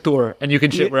take a tour and you can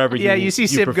shit wherever you. Yeah, you see,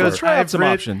 Sib prefer. goes. Try out some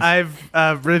options.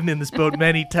 I've ridden in this boat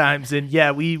many times, and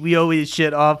yeah, we always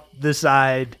shit off the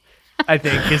side. I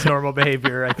think is normal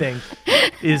behavior. I think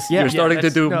is You're starting to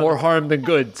that's- do no, more harm than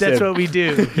good. That's Sib. what we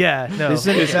do. Yeah, no. This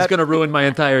is going to ruin my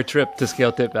entire trip to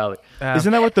Scale Tip Valley.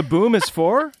 Isn't that what the boom is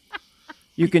for?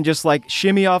 You can just like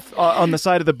shimmy off on the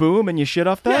side of the boom and you shit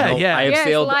off that? Yeah. I have Yes,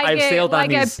 sailed. like I've sailed on like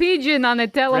these. a pigeon on a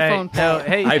telephone Right. No, pole.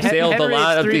 hey, I've sailed a Henry,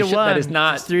 lot it's of 3 to these. That 1. is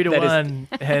not. It's 3 to that is- 1,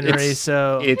 Henry.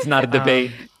 So It's not a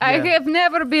debate. I have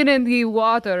never been in the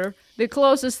water. The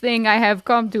closest thing I have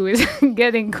come to is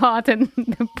getting caught in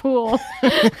the pool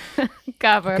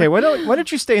cover. Okay, why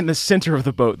don't you stay in the center of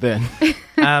the boat then?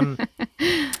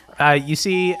 you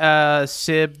see,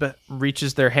 Sib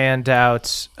reaches their hand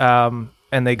out,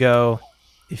 and they go,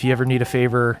 "If you ever need a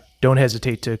favor, don't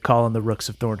hesitate to call on the Rooks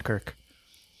of Thornkirk."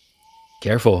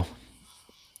 Careful.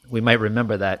 We might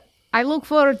remember that. I look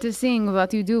forward to seeing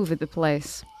what you do with the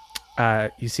place.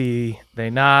 You see, they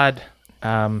nod,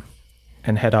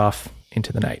 and head off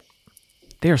into the night.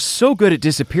 They are so good at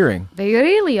disappearing. They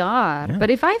really are.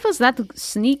 But if I was that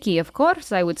sneaky, of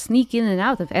course I would sneak in and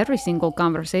out of every single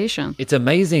conversation. It's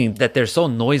amazing that they're so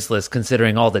noiseless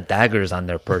considering all the daggers on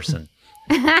their person.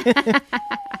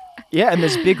 Yeah, and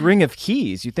this big ring of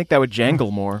keys. You'd think that would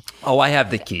jangle more. Oh, I have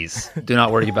the keys. Do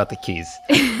not worry about the keys.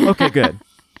 Okay, good.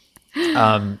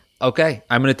 Okay,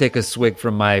 I'm going to take a swig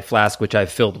from my flask, which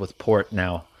I've filled with port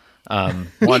now.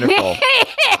 Wonderful.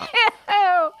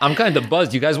 I'm kind of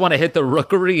buzzed. You guys want to hit the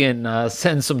rookery and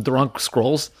send some drunk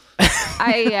scrolls?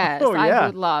 Yes, Oh, yeah. I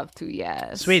would love to,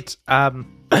 yes. Sweet.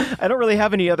 I don't really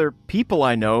have any other people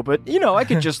I know, but, I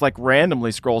could just, like,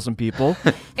 randomly scroll some people.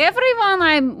 Everyone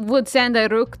I would send a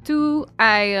rook to,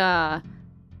 I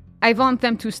I want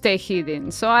them to stay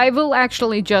hidden. So I will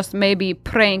actually just maybe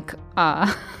prank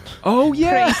Oh,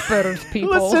 yeah. prank bird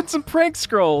people. Let's set some prank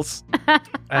scrolls.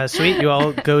 Sweet. You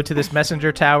all go to this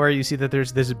messenger tower. You see that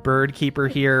there's this bird keeper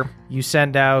here. You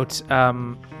send out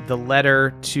the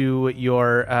letter to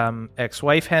your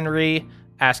ex-wife, Henry,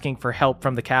 asking for help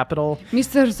from the capital.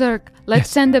 Mr. Zerk, let's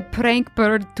send a prank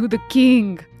bird to the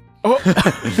king. Oh,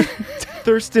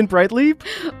 Thurston Brightleap?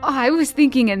 Oh, I was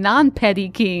thinking a non-petty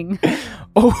king.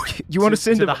 Oh, you want to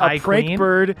send to a the High prank Queen?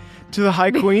 bird to the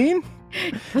High Queen?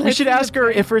 We should ask her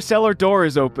if her cellar door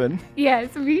is open.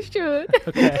 Yes, we should.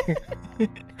 Okay.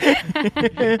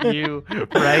 You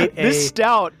write This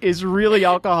stout is really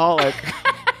alcoholic.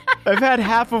 I've had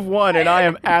half of one and I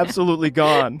am absolutely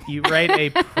gone. You write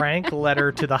a prank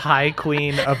letter to the High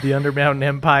Queen of the Undermountain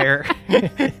Empire.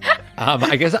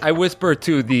 I guess I whisper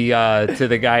to the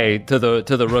guy to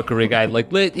the rookery guy,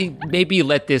 like, maybe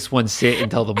let this one sit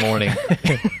until the morning.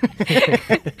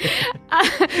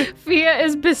 Fia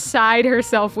is beside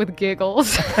herself with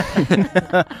giggles.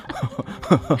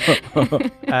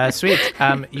 Sweet.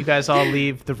 You guys all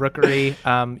leave the rookery.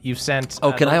 You've sent.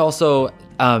 Oh, can I also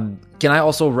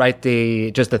write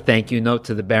just a thank you note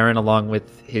to the Baron along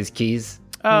with his keys?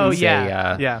 Oh, And say,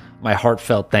 yeah. My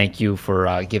heartfelt thank you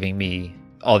for giving me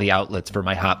all the outlets for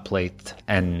my hot plate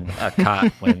and a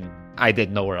cot when I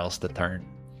didn't know where else to turn.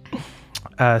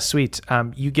 Sweet.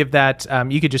 You give that.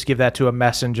 You could just give that to a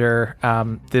messenger.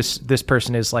 This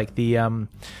person is like the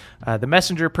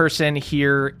messenger person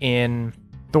here in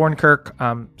Thornkirk.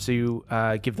 So you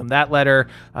give them that letter.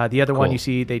 The other one, Cool. you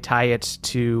see, they tie it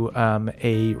to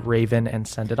a raven and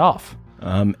send it off.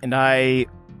 And I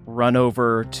run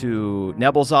over to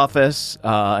Nebel's office,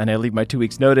 and I leave my 2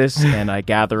 weeks' notice, and I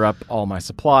gather up all my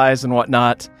supplies and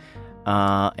whatnot,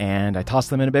 and I toss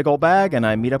them in a big old bag, and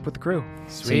I meet up with the crew.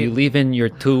 So you leave in your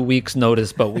 2 weeks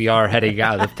notice, but we are heading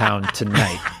out of town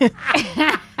tonight.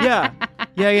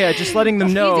 Yeah, just letting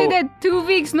them know. You did a 2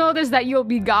 weeks notice that you'll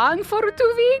be gone for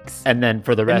 2 weeks? And then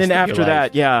for the rest And then of your after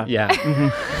that, life. yeah.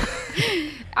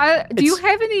 Do you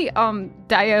have any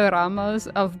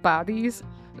dioramas of bodies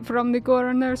from the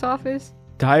coroner's office?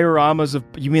 Dioramas of,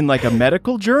 you mean like a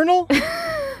medical journal?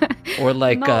 Or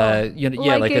like, No,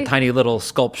 like a tiny little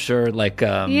sculpture, like...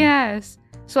 Yes.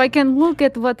 So I can look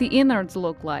at what the innards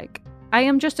look like. I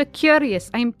am just I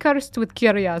am cursed with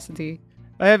curiosity.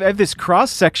 I have this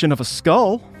cross-section of a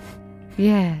skull.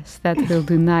 Yes, that will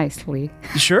do nicely.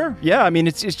 Sure, yeah, I mean,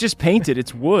 it's just painted,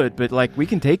 it's wood, but like, we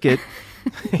can take it.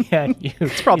 Yeah,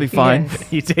 It's probably fine.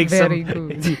 Yes, you take very some.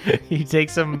 good. You take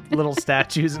some little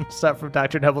statues and stuff from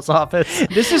Dr. Nebel's office.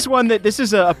 This is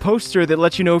a poster that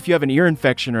lets you know if you have an ear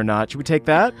infection or not. Should we take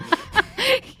that?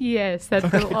 Yes,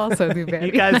 that will also do very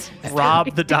You guys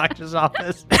robbed the doctor's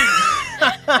office.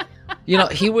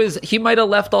 He might have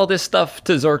left all this stuff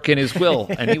to Zerk in his will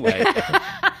anyway.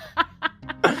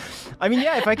 I mean,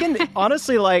 yeah, if I can,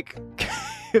 honestly, like,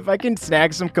 if I can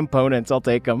snag some components, I'll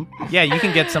take them. Yeah, you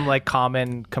can get some like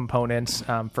common components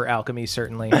for alchemy,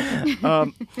 certainly.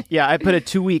 Yeah, I put a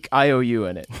 2-week IOU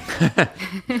in it.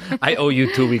 I owe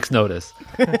you 2 weeks notice.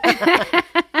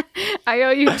 I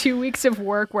owe you 2 weeks of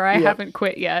work where I haven't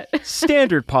quit yet.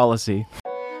 Standard policy.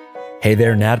 Hey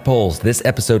there, Nadpoles. This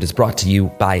episode is brought to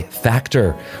you by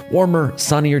Factor. Warmer,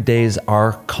 sunnier days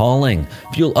are calling.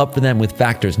 Fuel up for them with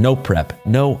Factor's no prep,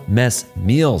 no mess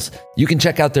meals. You can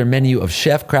check out their menu of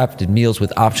chef-crafted meals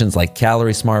with options like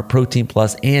Calorie Smart, Protein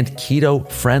Plus, and Keto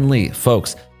Friendly.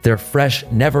 Folks, their fresh,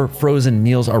 never frozen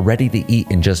meals are ready to eat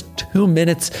in just 2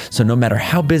 minutes. So no matter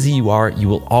how busy you are, you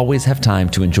will always have time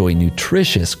to enjoy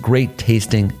nutritious, great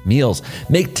tasting meals.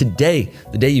 Make today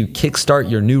the day you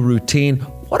kickstart your new routine.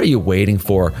 What are you waiting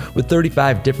for? With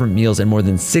 35 different meals and more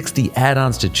than 60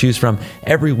 add-ons to choose from,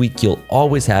 every week you'll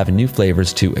always have new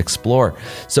flavors to explore.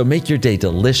 So make your day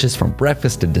delicious from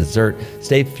breakfast to dessert.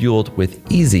 Stay fueled with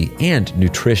easy and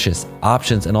nutritious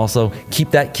options, and also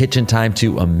keep that kitchen time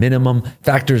to a minimum.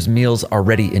 Factor's meals are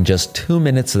ready in just 2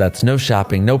 minutes, so that's no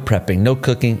shopping, no prepping, no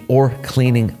cooking, or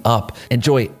cleaning up.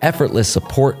 Enjoy effortless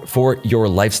support for your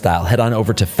lifestyle. Head on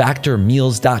over to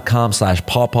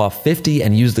factormeals.com/pawpaw50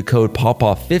 and use the code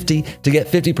pawpaw50 to get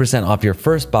 50% off your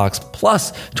first box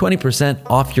plus 20%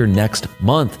 off your next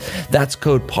month. That's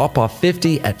code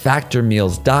pawpaw50 at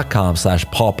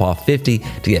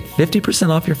factormeals.com/pawpaw50 to get 50%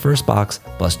 off your first box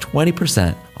plus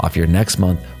 20% off your next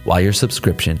month while your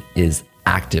subscription is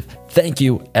active. Thank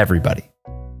you, everybody.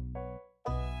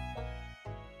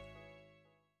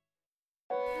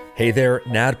 Hey there,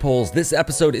 Nadpoles. This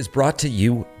episode is brought to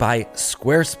you by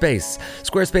Squarespace.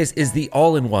 Squarespace is the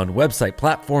all-in-one website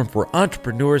platform for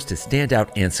entrepreneurs to stand out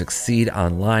and succeed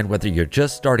online. Whether you're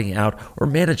just starting out or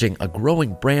managing a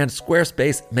growing brand,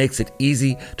 Squarespace makes it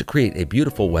easy to create a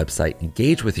beautiful website,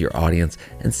 engage with your audience,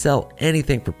 and sell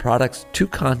anything from products to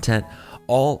content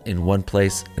all in one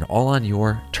place and all on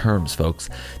your terms,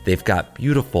 folks. They've got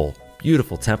beautiful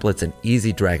templates and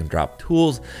easy drag and drop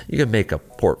tools. You can make a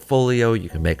portfolio, you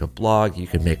can make a blog, you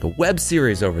can make a web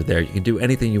series over there. You can do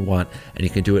anything you want, and you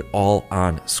can do it all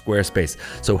on Squarespace.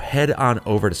 So head on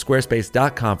over to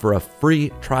squarespace.com for a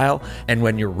free trial. And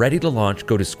when you're ready to launch,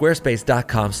 go to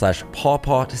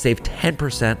squarespace.com/pawpaw to save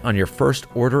 10% on your first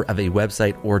order of a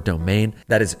website or domain.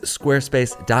 That is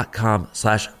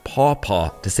squarespace.com/pawpaw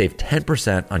to save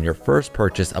 10% on your first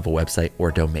purchase of a website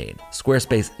or domain.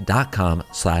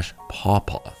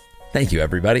 Squarespace.com/pawpaw. Thank you,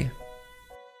 everybody.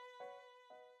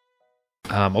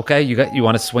 Okay, you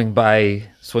want to swing by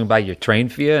your train,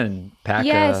 Fia, and pack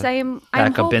I'm a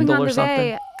hoping bindle on or the something?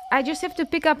 way. I just have to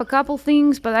pick up a couple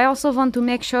things, but I also want to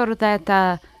make sure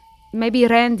that maybe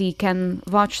Randy can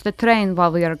watch the train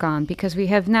while we are gone, because we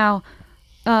have now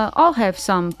all have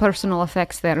some personal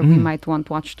effects there we might want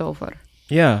watched over.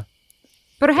 Yeah.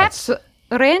 Perhaps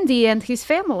Randy and his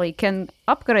family can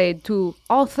upgrade to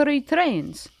all 3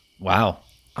 trains. Wow.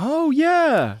 Oh,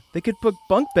 yeah. They could put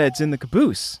bunk beds in the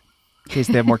caboose in case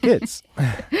they have more kids.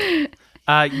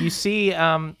 You see,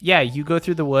 you go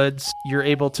through the woods. You're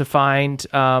able to find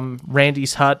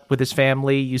Randy's hut with his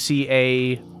family. You see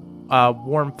a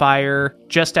warm fire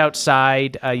just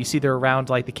outside. You see they're around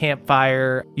like the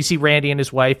campfire. You see Randy and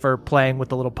his wife are playing with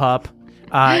the little pup.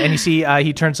 And you see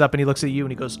he turns up and he looks at you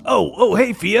and he goes, Oh,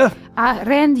 hey, Fia.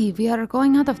 Randy, we are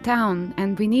going out of town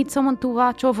and we need someone to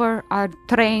watch over our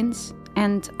trains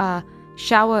and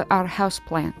shower our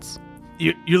houseplants.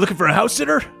 You're looking for a house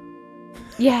sitter?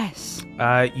 Yes.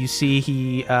 You see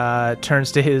he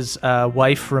turns to his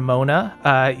wife,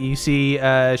 Ramona. You see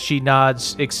she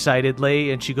nods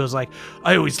excitedly, and she goes like,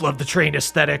 I always loved the train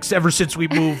aesthetics. Ever since we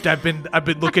moved, I've been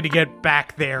looking to get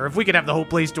back there. If we could have the whole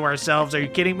place to ourselves, are you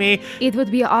kidding me? It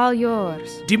would be all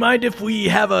yours. Do you mind if we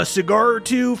have a cigar or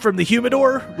two from the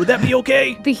humidor? Would that be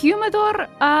okay? The humidor?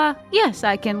 Yes,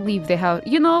 I can leave the house.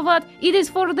 You know what? It is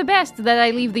for the best that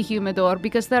I leave the humidor,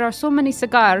 because there are so many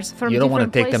cigars from You don't want to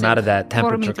different take them out of that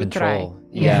places for me temperature to try. control.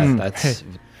 Yeah, that's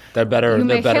they're better. You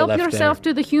may they're better help left yourself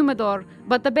there. to the humidor,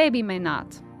 but the baby may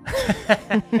not.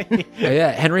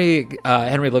 Yeah, Henry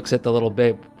looks at the little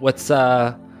babe. What's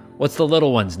the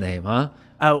little one's name, huh?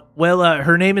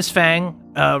 Her name is Fang.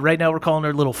 Right now we're calling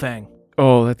her Little Fang.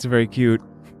 Oh, that's very cute.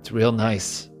 It's real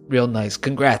nice. Real nice.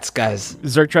 Congrats, guys.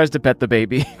 Zerk tries to pet the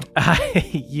baby.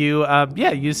 You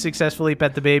successfully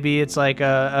pet the baby. It's like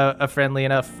a friendly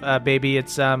enough baby.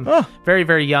 It's very,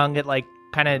 very young. It like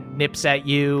kind of nips at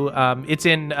you. It's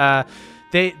in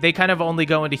they kind of only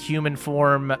go into human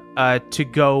form to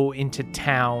go into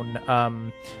town.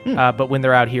 But when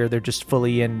they're out here, they're just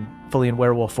fully in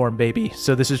werewolf form, baby.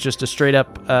 So this is just a straight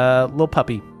up little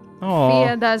puppy.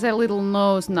 Fia does a little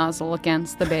nose nuzzle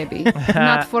against the baby.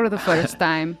 Not for the first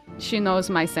time. She knows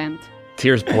my scent.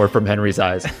 Tears pour from Henry's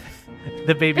eyes.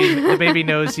 The baby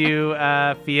knows you.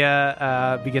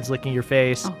 Fia begins licking your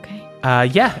face. Okay.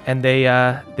 And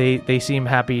they seem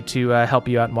happy to help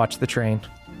you out and watch the train.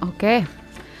 Okay.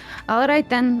 All right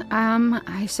then.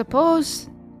 I suppose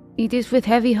it is with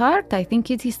heavy heart. I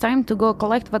think it is time to go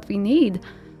collect what we need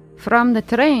from the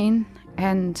train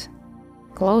and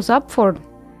close up for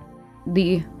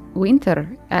the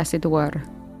winter, as it were.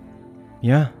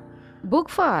 Yeah.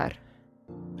 Bookfar,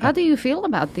 how do you feel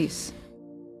about this?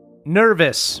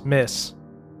 Nervous, miss.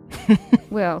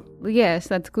 Well, yes,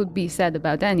 that could be said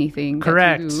about anything.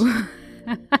 Correct. That you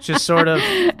do. Just sort of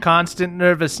constant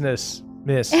nervousness,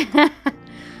 miss.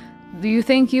 Do you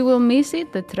think you will miss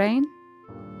it, the train?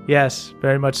 Yes,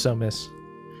 very much so, miss.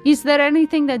 Is there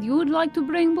anything that you would like to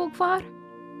bring, Bookfar?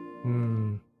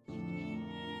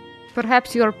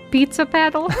 Perhaps your pizza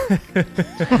paddle?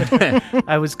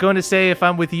 I was going to say, if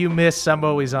I'm with you, miss, I'm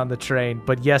always on the train.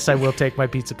 But yes, I will take my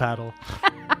pizza paddle.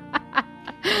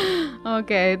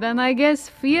 Okay, then I guess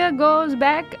Fia goes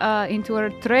back into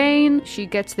her train. She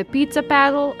gets the pizza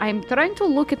paddle. I'm trying to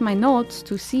look at my notes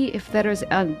to see if there is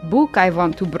a book I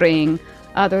want to bring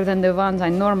other than the ones I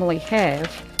normally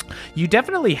have. You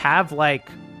definitely have, like,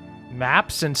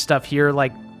 maps and stuff here,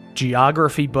 like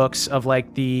geography books of,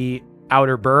 like, the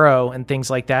outer borough and things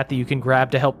like that you can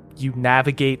grab to help you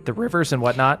navigate the rivers and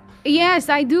whatnot. Yes,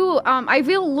 I do. I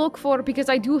will look for, because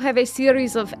I do have a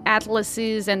series of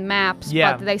atlases and maps,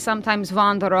 but they sometimes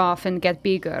wander off and get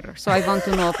bigger. So I want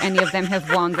to know if any of them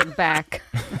have wandered back.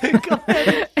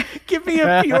 me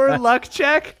a pure luck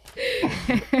check.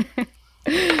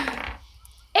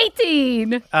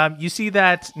 18. You see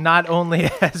that not only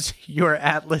has your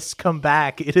atlas come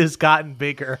back, it has gotten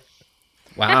bigger.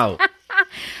 Wow.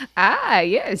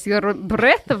 Yes, your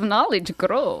breadth of knowledge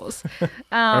grows.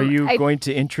 Are you going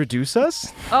to introduce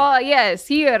us? Oh, yes,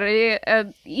 here.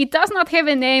 It does not have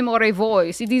a name or a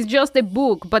voice. It is just a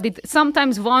book, but it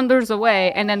sometimes wanders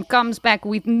away and then comes back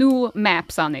with new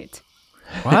maps on it.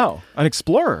 Wow, an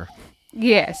explorer.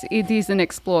 Yes, it is an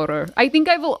explorer. I think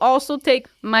I will also take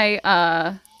my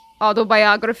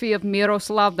autobiography of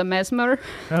Miroslav the Mesmer.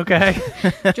 Okay.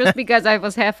 Just because I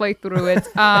was halfway through it.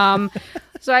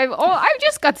 So I've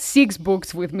just got 6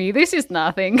 books with me. This is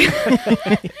nothing.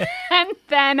 and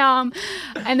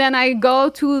then I go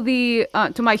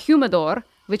to my humidor,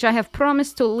 which I have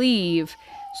promised to leave.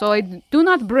 So I do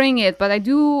not bring it, but I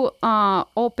do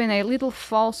open a little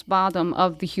false bottom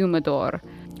of the humidor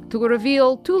to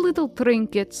reveal 2 little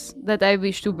trinkets that I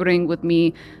wish to bring with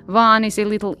me. One is a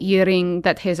little earring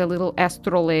that has a little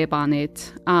astrolabe on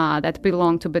it that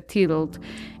belonged to Batilde.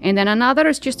 And then another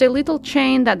is just a little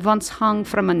chain that once hung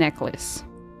from a necklace.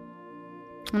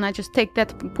 And I just take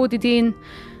that, put it in,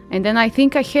 and then I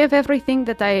think I have everything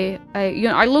that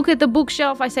I look at the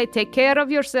bookshelf, I say, take care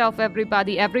of yourself,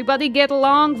 everybody. Everybody get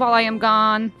along while I am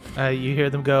gone. You hear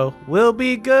them go, we'll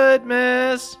be good,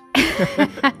 miss.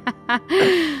 I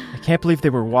can't believe they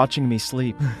were watching me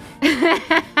sleep.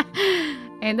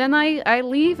 And then I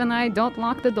leave and I don't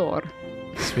lock the door.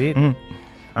 Sweet.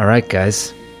 All right,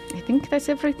 guys. I think that's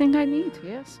everything I need,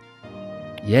 yes.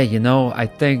 Yeah, I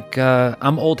think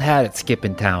I'm old hat at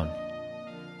skipping town.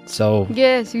 So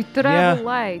Yes, you travel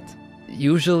light.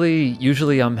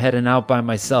 usually I'm heading out by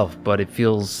myself, but it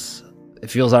feels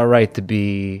all right to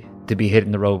be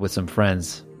hitting the road with some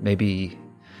friends. Maybe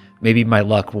my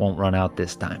luck won't run out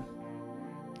this time.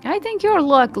 I think your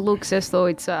luck looks as though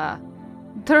it's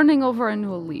turning over a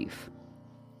new leaf.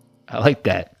 I like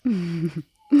that.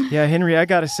 Yeah, Henry, I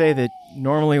gotta say that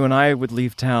normally when I would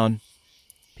leave town,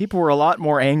 people were a lot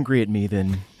more angry at me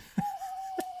than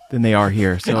they are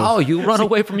here. So. Oh, you run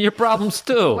away from your problems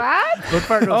too. What?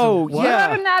 Oh, You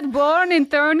yeah. are not born in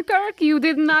Thornkirk? You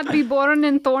did not be born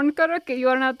in Thornkirk? You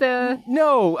are not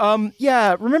No,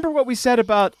 yeah, remember what we said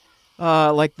about,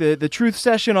 like, the truth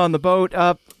session on the boat?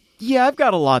 Yeah, I've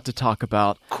got a lot to talk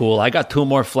about. Cool. I got 2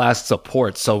 more flasks of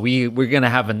port, so we're going to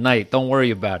have a night. Don't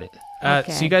worry about it.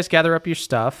 So you guys gather up your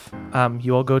stuff.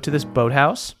 You all go to this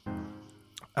boathouse.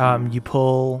 You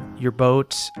pull your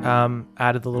boat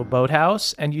out of the little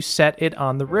boathouse, and you set it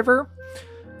on the river.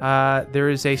 There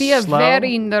is a Thea slow...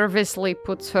 very nervously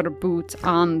puts her boot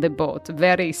on the boat,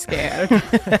 very scared.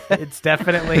 It's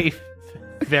definitely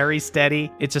very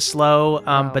steady. It's a slow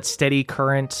but steady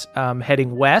current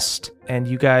heading west, and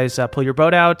you guys pull your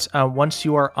boat out. Once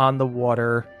you are on the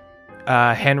water,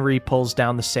 Henry pulls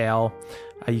down the sail.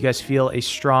 You guys feel a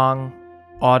strong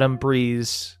autumn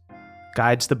breeze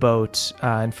guides the boat,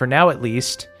 and for now at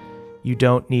least, you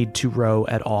don't need to row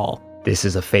at all. This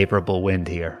is a favorable wind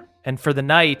here. And for the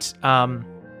night,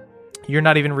 you're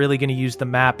not even really going to use the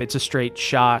map. It's a straight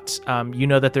shot. You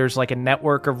know that there's like a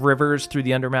network of rivers through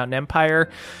the Undermountain Empire.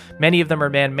 Many of them are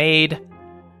man-made,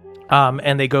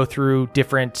 and they go through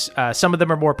different... some of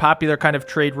them are more popular kind of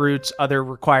trade routes. Other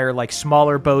require like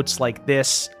smaller boats like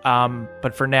this.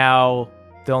 But for now,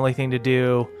 the only thing to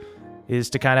do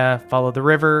is to kind of follow the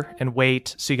river and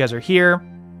wait. So you guys are here.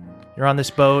 You're on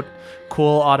this boat.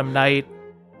 Cool autumn night.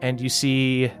 And you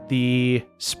see the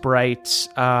sprites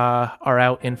are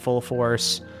out in full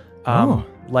force,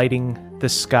 lighting the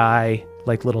sky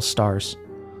like little stars.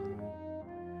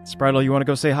 Spritle, you want to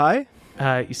go say hi?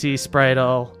 You see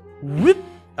Spritle whoop,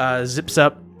 zips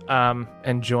up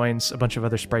and joins a bunch of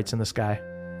other sprites in the sky.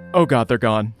 Oh god, they're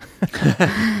gone.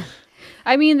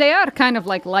 I mean, they are kind of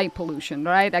like light pollution,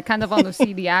 right? I kind of want to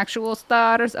see the actual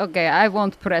stars. Okay, I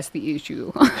won't press the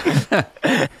issue.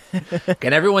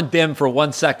 Can everyone dim for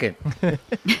 1 second?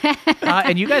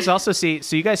 And you guys also see,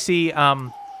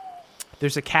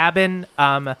 there's a cabin.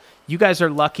 You guys are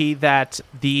lucky that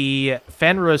the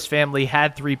Fenrose family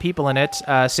had 3 people in it,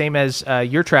 same as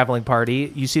your traveling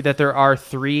party. You see that there are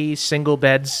 3 single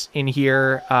beds in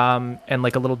here, and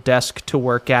like a little desk to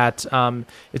work at.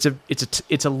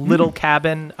 It's a little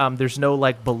cabin. There's no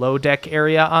like below deck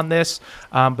area on this,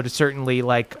 but it's certainly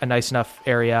like a nice enough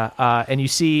area. And you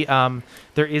see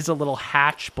there is a little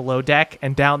hatch below deck,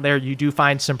 and down there you do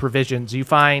find some provisions. You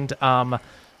find a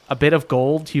bit of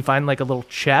gold. You find like a little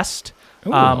chest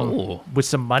with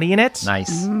some money in it.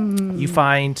 Nice. You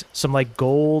find some like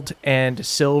gold and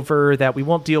silver that we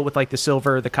won't deal with like the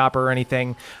silver, the copper or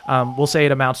anything. We'll say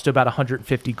it amounts to about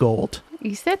 150 gold.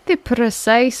 Is that the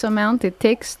precise amount it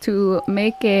takes to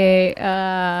make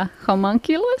a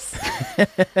homunculus?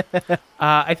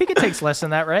 I think it takes less than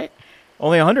that, right?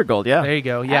 Only 100 gold, yeah. There you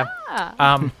go. Yeah.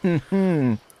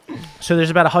 So there's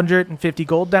about 150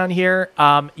 gold down here.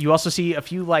 You also see a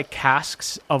few like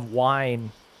casks of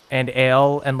wine and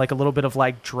ale and like a little bit of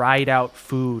like dried out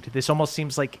food. This almost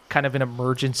seems like kind of an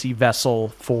emergency vessel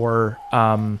for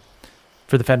the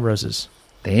Fenroses.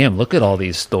 Damn, look at all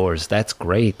these stores. That's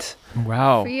great.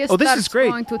 Wow. Prius Oh, this is starts great.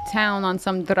 going to town on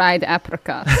some dried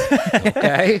apricots.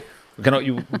 Okay? We're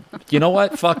gonna, you know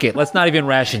what? Fuck it. Let's not even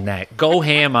ration that. Go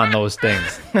ham on those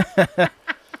things.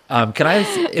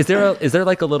 Is there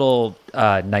like a little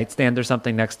nightstand or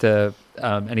something next to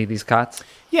any of these cots?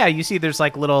 Yeah, you see there's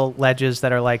like little ledges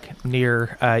that are like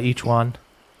near each one.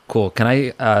 Cool. Can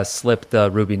I slip the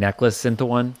ruby necklace into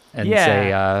one and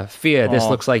say, Fia, this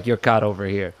looks like your cot over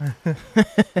here?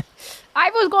 I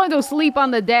was going to sleep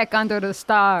on the deck under the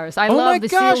stars. I my love the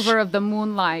gosh. silver of the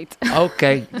moonlight.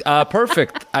 Okay,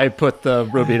 perfect. I put the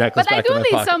ruby necklace But I back do in my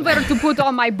need pocket. somewhere to put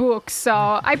all my books, so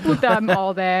I put them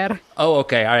all there. Oh,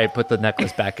 okay. All right, put the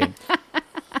necklace back in.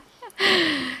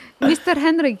 Mr.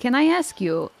 Henry, can I ask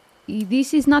you,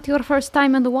 this is not your first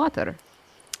time in the water?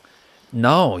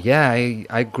 No, yeah,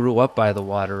 I grew up by the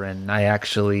water, and I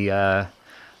actually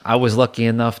I was lucky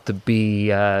enough to be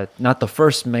not the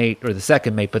first mate or the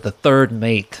second mate, but the third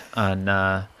mate on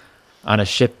a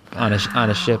ship on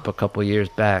a ship a couple years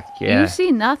back. Yeah, You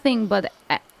see nothing but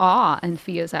awe in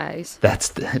Fia's eyes. that's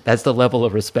the level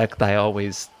of respect I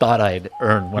always thought I'd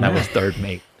earn when I was third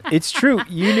mate. It's true.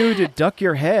 You knew to duck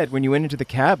your head when you went into the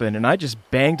cabin, and I just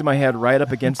banged my head right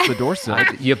up against the door sill.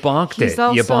 You bonked it.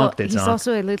 You bonked it, He's Zonk.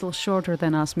 also a little shorter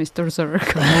than us, Mr. Zerg.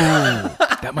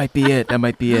 That might be it. That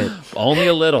might be it. Only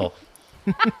a little.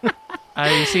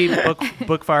 You see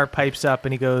Bookfire pipes up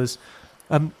and he goes,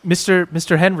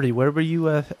 Mr. Henry, where were you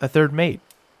a third mate?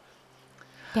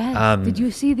 Yes. Did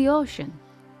you see the ocean?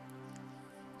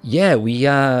 Yeah,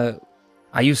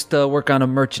 I used to work on a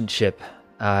merchant ship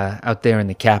out there in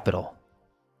the capital.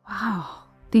 Wow.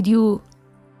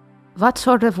 What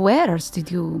sort of wares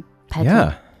did you peddle?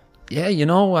 Yeah.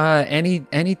 Yeah,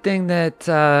 anything that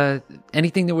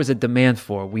there was a demand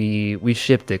for, we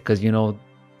shipped it because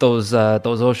those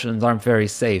oceans aren't very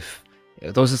safe.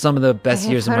 Those are some of the best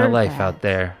have years of my heard life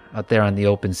that. out there on the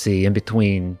open sea, in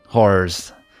between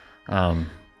horrors.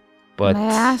 But May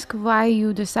I ask why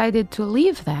you decided to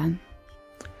leave then?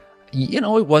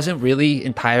 it wasn't really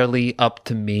entirely up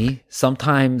to me.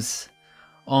 Sometimes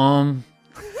when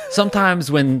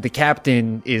the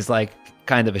captain is like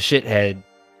kind of a shithead,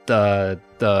 all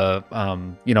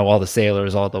the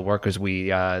sailors, all the workers,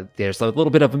 there's a little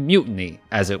bit of a mutiny,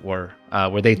 as it were,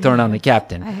 where they turn on the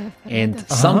captain. I have heard And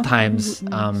of sometimes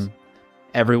mutinies.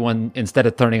 everyone, instead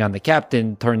of turning on the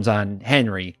captain, turns on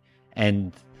Henry,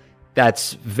 and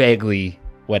that's vaguely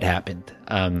what happened.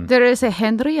 There is a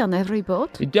Henry on every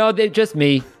boat? No, they just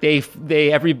me.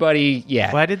 Everybody.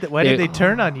 Yeah. Why did they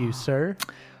turn on you, sir?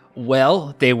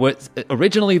 Well,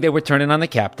 originally they were turning on the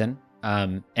captain,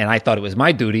 and I thought it was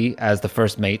my duty as the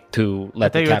first mate to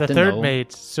let the You were captain the third know.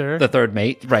 mate, sir. The third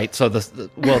mate, right? So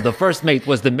the first mate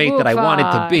was the mate that I wanted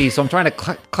to be. So I'm trying to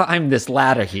climb this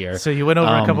ladder here. So you went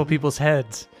over a couple people's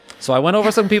heads. So I went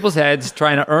over some people's heads,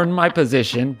 trying to earn my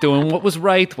position, doing what was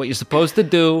right, what you're supposed to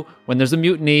do. When there's a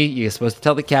mutiny, you're supposed to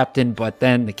tell the captain, but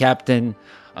then the captain,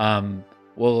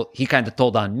 he kind of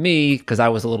told on me because I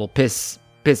was a little piss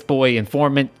boy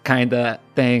informant kind of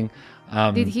thing.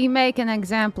 Did he make an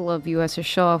example of you as a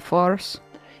show of force?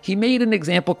 He made an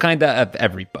example kind of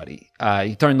everybody.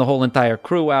 He turned the whole entire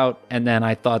crew out, and then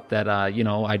I thought that,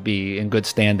 I'd be in good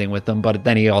standing with him, but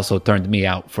then he also turned me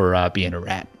out for being a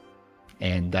rat.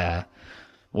 And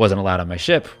wasn't allowed on my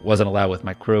ship, wasn't allowed with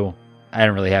my crew. I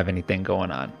didn't really have anything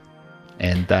going on.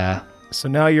 And So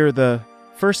now you're the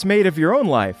first mate of your own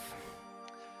life.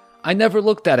 I never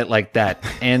looked at it like that,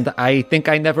 and I think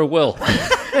I never will.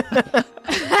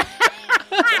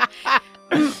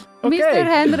 Mr.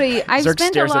 Henry, I've Zerk spent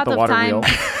a stares at lot the of water time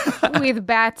wheel. with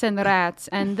bats and rats,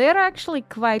 and they're actually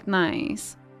quite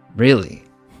nice. Really?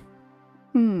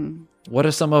 Hmm. What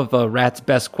are some of a rat's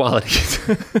best qualities?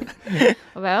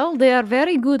 Well, they are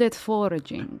very good at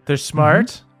foraging. They're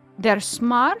smart. They're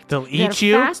smart. They'll they're eat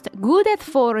you? fast, good at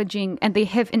foraging, and they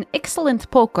have an excellent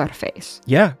poker face.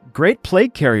 Yeah, great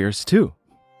plague carriers, too.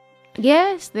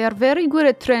 Yes, they are very good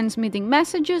at transmitting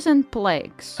messages and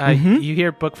plagues. You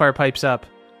hear Bookfire pipes up.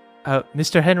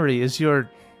 Mr. Henry, is your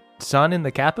son in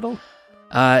the capital?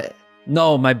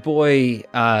 No, my boy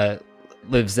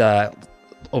lives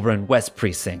over in West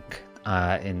Precinct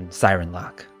in Siren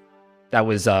Lock. That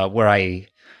was where I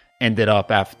ended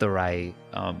up after I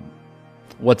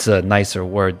what's a nicer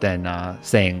word than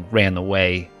saying ran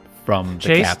away from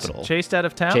the capital? Chased out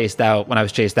of town? Chased out, when I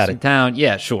was chased out of town.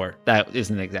 Yeah, sure. That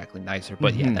isn't exactly nicer,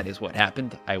 but yeah, that is what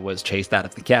happened. I was chased out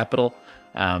of the capital,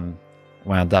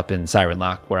 wound up in Siren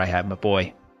Lock where I had my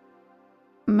boy.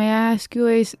 May I ask you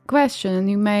a question?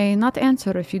 You may not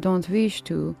answer if you don't wish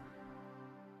to.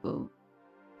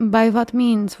 By what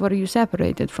means were you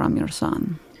separated from your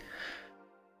son?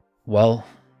 Well,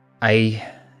 I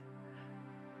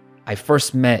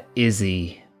first met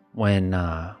Izzy when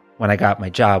I got my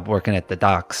job working at the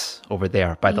docks over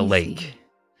there by the lake.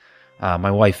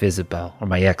 My wife Isabel, or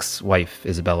my ex-wife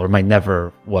Isabel, or my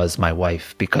never was my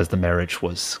wife because the marriage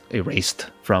was erased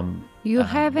from. You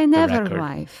have a never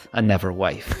wife. A never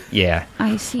wife, yeah.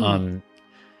 I see.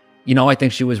 I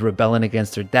think she was rebelling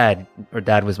against her dad. Her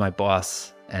dad was my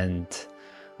boss, and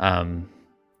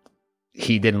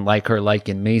he didn't like her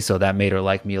liking me, so that made her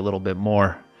like me a little bit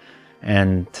more.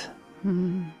 And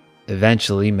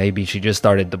eventually, maybe she just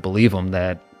started to believe him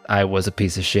that I was a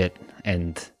piece of shit,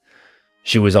 and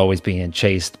she was always being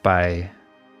chased by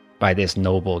this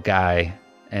noble guy,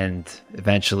 and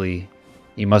eventually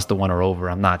he must have won her over.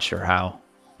 I'm not sure how,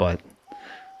 but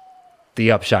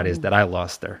the upshot is that I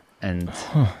lost her, and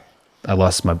I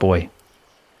lost my boy.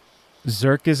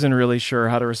 Zerk isn't really sure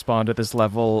how to respond to this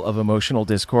level of emotional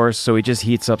discourse, so he just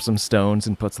heats up some stones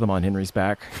and puts them on Henry's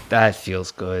back. That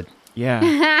feels good. Yeah.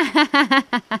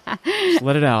 Just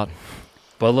let it out.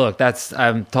 But look,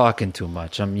 I'm talking too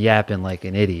much. I'm yapping like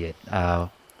an idiot.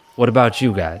 What about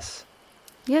you guys?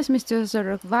 Yes, Mr.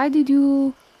 Zerk, why did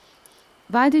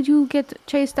you get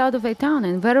chased out of a town,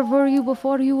 and where were you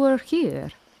before you were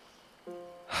here?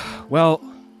 Well,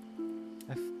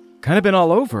 I've kind of been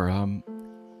all over.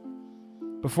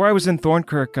 Before I was in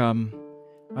Thornkirk,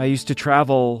 I used to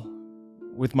travel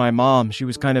with my mom. She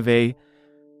was kind of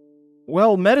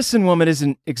medicine woman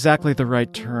isn't exactly the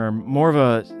right term. More of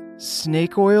a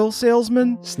snake oil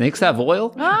salesman. Snakes have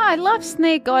oil? I love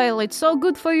snake oil. It's so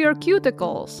good for your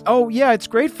cuticles. Oh, yeah, it's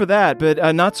great for that,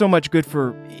 but not so much good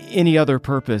for any other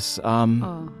purpose.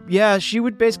 Yeah, she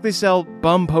would basically sell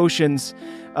bum potions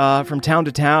from town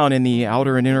to town in the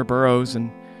outer and inner boroughs, and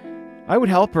I would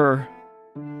help her.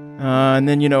 And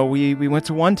then, we went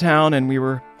to one town, and we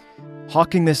were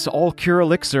hawking this all-cure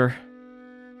elixir,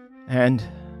 and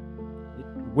it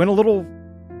went a little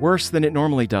worse than it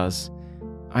normally does.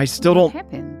 What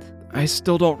happened? I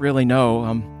still don't really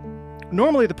know.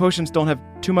 Normally the potions don't have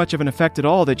too much of an effect at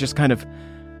all. They just kind of,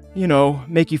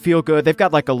 make you feel good. They've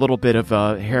got like a little bit of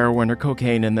heroin or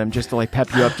cocaine in them just to like pep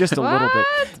you up just a little bit.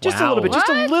 Just a little bit. Just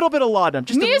a little bit of laudanum.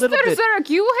 Just a little bit. Mr. Zerk,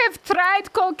 you have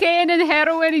tried cocaine and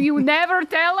heroin and you never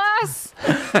tell us?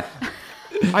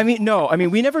 No.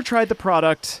 We never tried the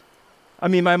product.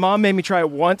 My mom made me try it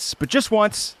once, but just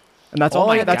once. And that's all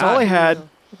I had.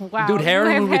 Wow. Dude,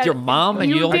 heroin with your mom and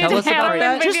you don't tell us about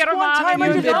that? Just one time I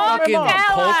You did did fucking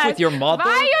coke with your mother?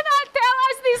 Why you not tell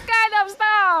us this kind of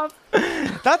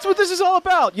stuff? That's what this is all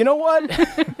about. You know what?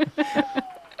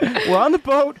 We're on the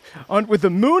boat with the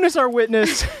moon as our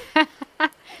witness.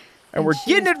 And we're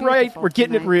getting it right. We're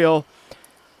getting it real.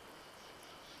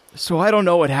 So I don't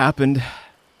know what happened.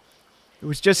 It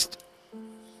was just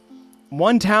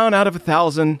one town out of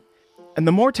 1,000. And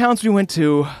the more towns we went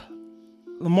to,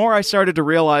 the more I started to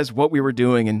realize what we were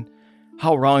doing and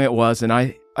how wrong it was. And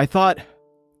I thought,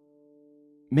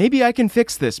 maybe I can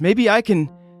fix this. Maybe I can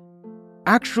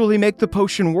actually make the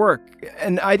potion work.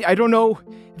 And I don't know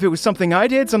if it was something I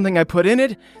did, something I put in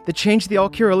it that changed the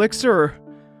all-cure elixir,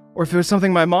 or if it was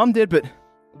something my mom did, but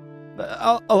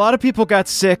a lot of people got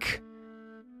sick.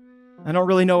 I don't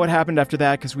really know what happened after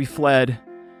that because we fled.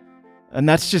 And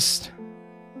that's just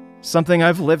something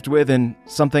I've lived with and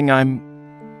something I'm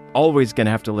always going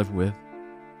to have to live with.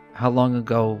 How long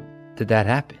ago did that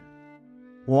happen?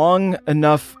 Long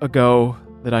enough ago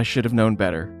that I should have known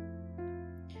better.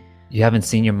 You haven't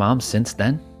seen your mom since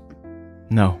then?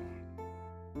 No.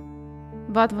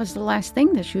 What was the last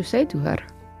thing that you said to her?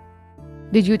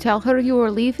 Did you tell her you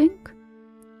were leaving?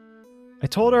 I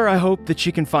told her I hope that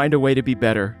she can find a way to be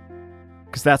better,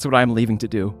 because that's what I'm leaving to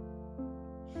do.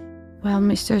 Well,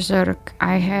 Mr. Zerk,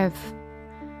 I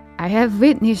have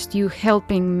witnessed you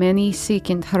helping many sick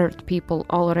and hurt people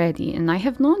already, and I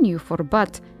have known you for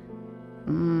but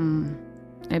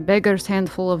a beggar's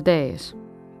handful of days.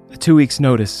 A 2 weeks'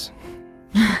 notice.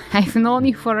 I've known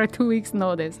you for a 2 weeks'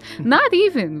 notice. Not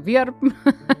even. We are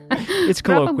It's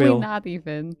colloquial. Probably not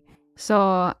even.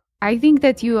 So I think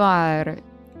that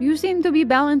you seem to be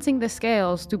balancing the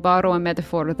scales, to borrow a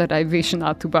metaphor that I wish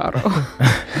not to borrow.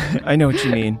 I know what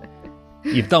you mean.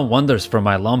 You've done wonders for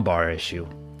my lumbar issue.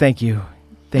 Thank you.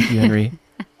 Thank you, Henry.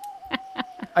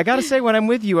 I gotta say, when I'm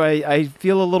with you, I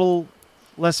feel a little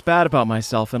less bad about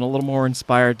myself and a little more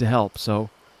inspired to help. So,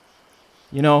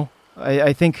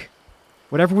 I think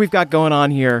whatever we've got going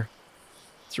on here,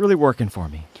 it's really working for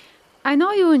me. I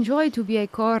know you enjoy to be a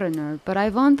coroner, but I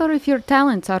wonder if your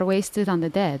talents are wasted on the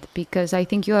dead, because I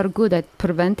think you are good at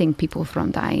preventing people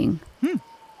from dying.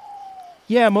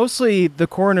 Yeah, mostly the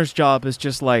coroner's job is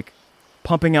just like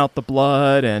pumping out the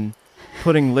blood and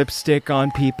putting lipstick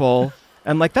on people.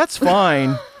 And like, that's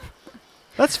fine.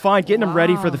 That's fine, getting them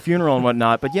ready for the funeral and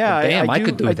whatnot. But yeah, Damn, I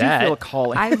could do that. I do feel a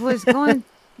calling. I was going,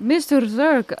 Mr.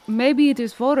 Zerk, maybe it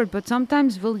is forward, but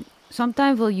sometimes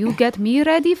will you get me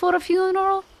ready for a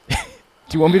funeral?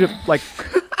 Do you want me to, like,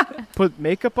 put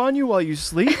makeup on you while you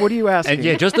sleep? What are you asking? And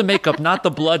yeah, just the makeup, not the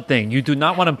blood thing. You do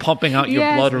not want him pumping out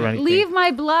your blood or anything. Leave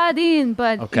my blood in,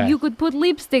 but Okay. you could put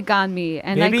lipstick on me,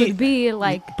 and Maybe I could be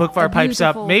like Bookvar a pipes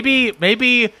up. beautiful-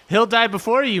 Maybe he'll die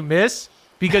before you, miss,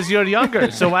 because you're younger.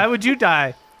 So why would you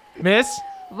die, miss?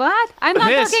 What? I'm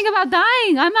not Miss. talking about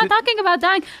dying. I'm not talking about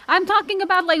dying. I'm talking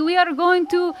about like we are going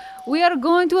to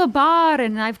a bar,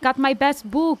 and I've got my best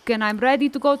book, and I'm ready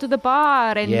to go to the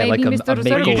bar, and Yeah, maybe like a Mr.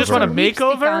 Zerk makeover. You just want a put lipstick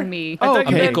makeover? on me. I thought Oh, you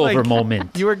A meant, makeover like,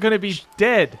 moment. You were gonna be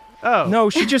dead. Oh No,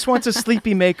 she just wants a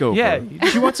sleepy makeover. Yeah.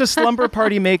 She wants a slumber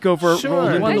party makeover Sure.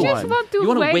 rolled into I one. just want You to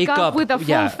wanna wake wake up up, with a full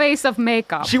yeah. face of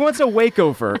makeup. She wants a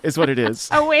wakeover, is what it is.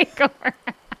 A wakeover.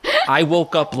 I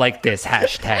woke up like this,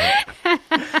 hashtag.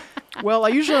 Well, I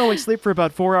usually only sleep for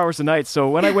about 4 hours a night, so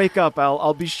when I wake up,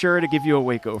 I'll be sure to give you a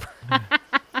wakeover.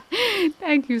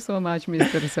 Thank you so much,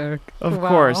 Mr. Zerk. Of Wow.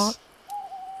 course.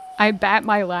 I bat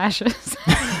my lashes.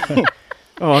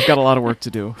 Oh, I've got a lot of work to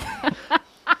do.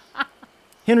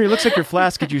 Henry, looks like your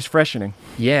flask could use freshening.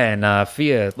 Yeah, and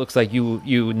Fia, it looks like you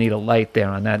need a light there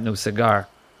on that new cigar.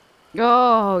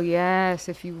 Oh, yes,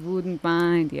 if you wouldn't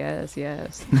mind. Yes.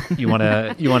 You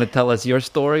wanna tell us your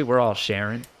story? We're all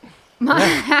sharing.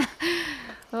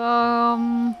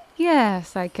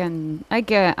 Yes, I can.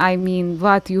 I mean,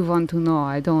 what you want to know?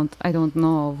 I don't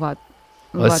know what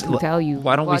to tell you.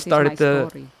 Why don't we What is start my at the?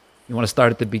 story? You want to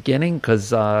start at the beginning,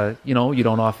 because you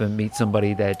don't often meet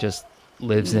somebody that just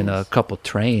lives in a couple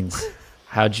trains.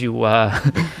 How'd you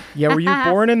Yeah, were you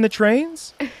born in the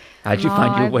trains? how'd you No,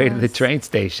 find your I way to the was- train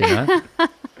station?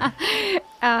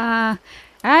 Huh?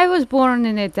 I was born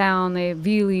in a town, a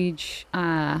village,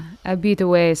 a bit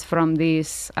away from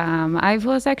this. I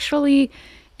was actually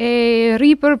a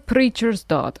reaper preacher's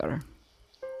daughter.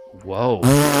 Whoa,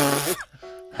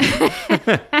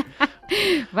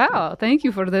 Wow, thank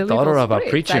you for the Daughter little of a spritz.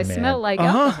 preacher I man. smell like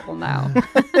alcohol now.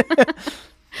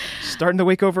 Starting to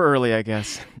wake over early, I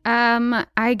guess.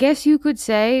 I guess you could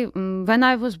say when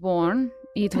I was born,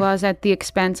 it was at the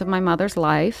expense of my mother's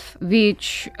life,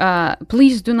 which,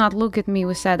 please do not look at me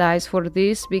with sad eyes for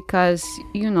this, because,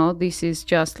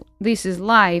 this is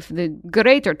life. The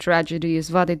greater tragedy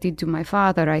is what it did to my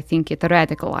father. I think it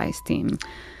radicalized him.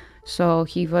 So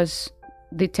he was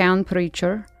the town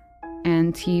preacher,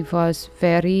 and he was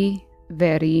very,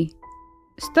 very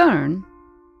stern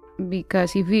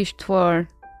because he wished for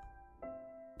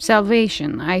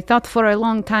salvation. I thought for a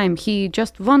long time he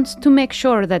just wants to make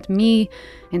sure that me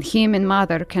and him and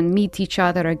mother can meet each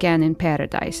other again in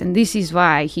paradise, and this is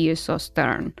why he is so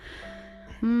stern.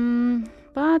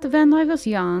 But when I was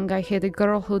young, I had a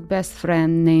girlhood best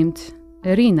friend named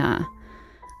Irina,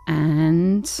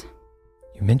 and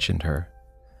You mentioned her.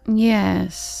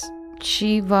 yes,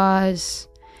 she was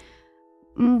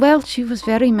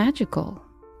very magical.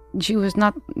 She was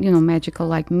not, magical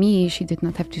like me. She did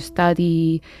not have to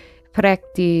study,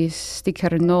 practice, stick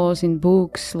her nose in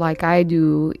books like I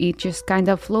do. It just kind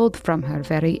of flowed from her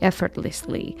very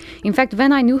effortlessly. In fact,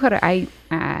 when I knew her, I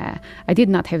did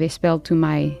not have a spell to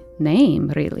my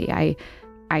name, really. I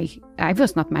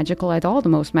was not magical at all. The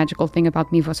most magical thing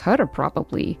about me was her,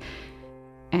 probably.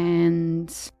 And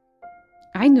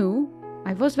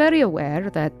I was very aware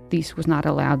that this was not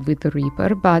allowed with the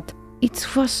Reaper, but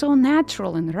it was so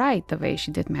natural and right the way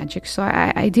she did magic, so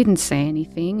I didn't say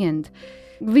anything, and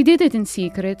we did it in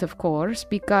secret, of course,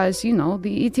 because,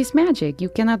 it is magic. You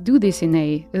cannot do this in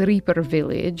a Reaper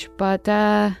village, but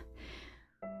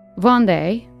one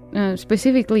day,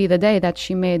 specifically the day that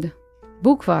she made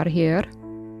Bookvar here,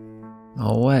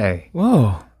 No way.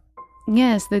 Whoa.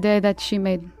 yes, the day that she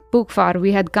made Bookvar,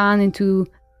 we had gone into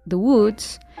the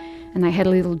woods, and I had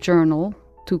a little journal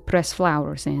to press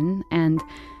flowers in, and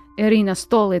Irina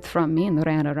stole it from me and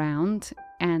ran around,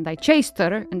 and I chased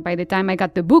her, and by the time I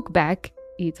got the book back,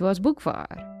 it was Bookvar.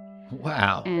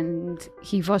 Wow. And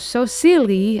he was so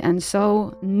silly and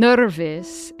so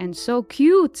nervous and so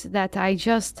cute that I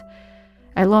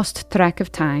lost track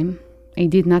of time. I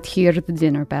did not hear the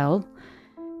dinner bell.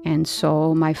 And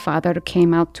so my father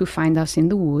came out to find us in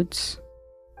the woods,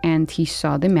 and he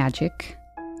saw the magic,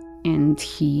 and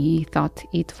he thought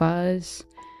it was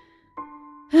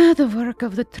the work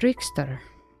of the trickster.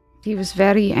 He was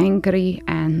very angry,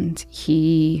 and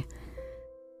he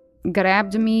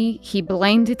grabbed me, he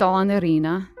blamed it all on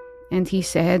Irina, and he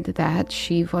said that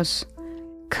she was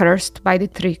cursed by the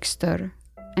trickster,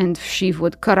 and she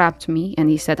would corrupt me, and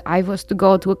he said I was to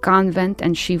go to a convent,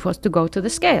 and she was to go to the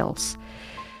scales.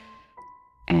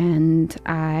 And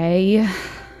I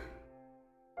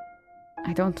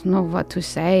don't know what to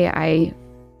say. I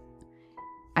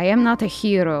am not a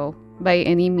hero by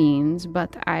any means,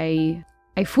 but I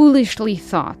foolishly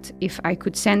thought if I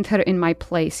could send her in my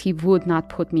place, he would not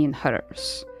put me in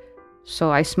hers.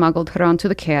 So I smuggled her onto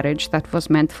the carriage that was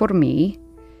meant for me,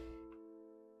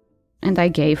 and I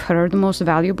gave her the most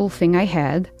valuable thing I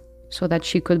had so that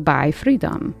she could buy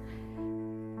freedom.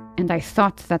 And I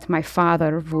thought that my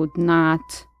father would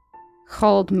not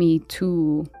hold me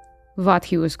to what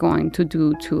he was going to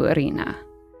do to Irina.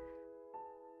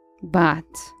 But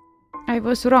I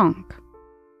was wrong.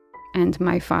 And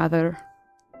my father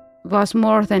was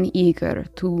more than eager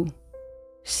to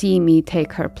see me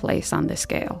take her place on the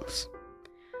scales.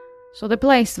 So the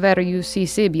place where you see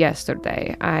Sib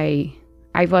yesterday, I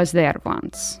was there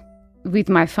once, with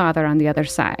my father on the other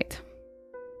side.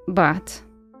 But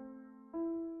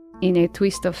in a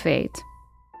twist of fate,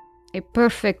 a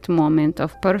perfect moment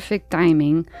of perfect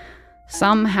timing,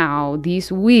 somehow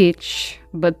this witch,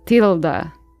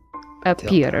 Batilda,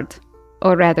 appeared.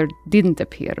 Or rather, didn't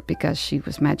appear because she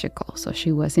was magical, so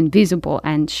she was invisible,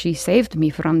 and she saved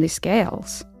me from the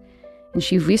scales. And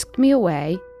she whisked me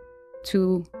away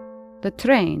to the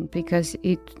train because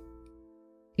it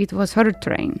was her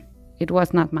train. It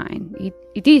was not mine.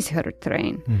 It is her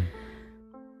train.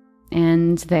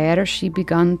 And there she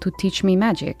began to teach me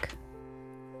magic.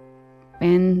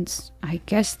 And I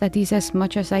guess that is as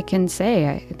much as I can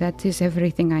say. That is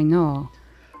everything I know.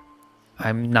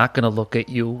 I'm not going to look at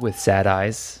you with sad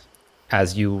eyes,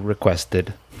 as you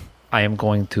requested. I am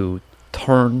going to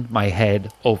turn my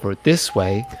head over this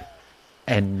way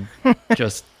and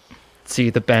just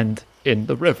see the bend in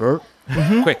the river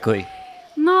quickly.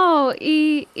 No,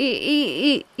 it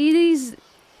is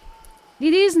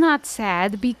not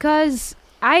sad because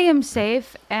I am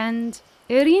safe and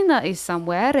Irina is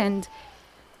somewhere and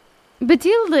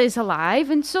Batilda is alive,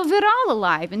 and so we're all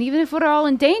alive. And even if we're all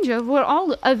in danger, we're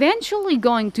all eventually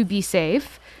going to be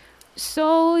safe.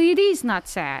 So it is not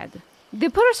sad. The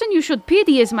person you should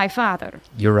pity is my father.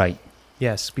 You're right.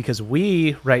 Yes, because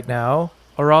we, right now,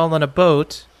 are all on a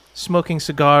boat, smoking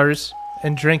cigars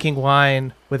and drinking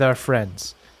wine with our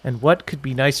friends. And what could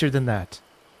be nicer than that?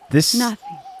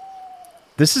 Nothing.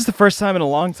 This is the first time in a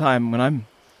long time when I'm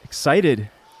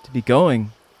excited to be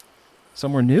going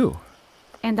somewhere new.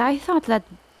 And I thought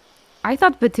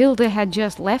Batilda had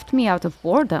just left me out of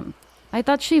boredom. I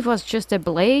thought she was just a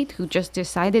blade who just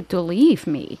decided to leave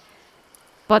me.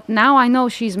 But now I know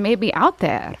she's maybe out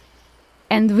there.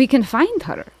 And we can find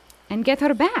her and get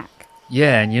her back.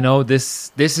 Yeah, and you know,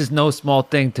 this is no small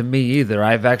thing to me either.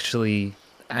 I've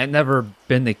never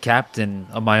been the captain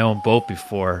of my own boat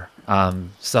before.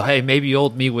 So hey, maybe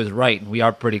old me was right, and we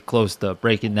are pretty close to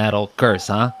breaking that old curse,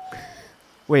 huh?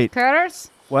 Wait. Curse?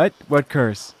 What? What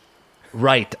curse?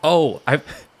 Right. Oh,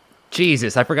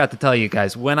 Jesus, I forgot to tell you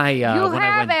guys when I went down. You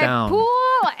have a pool,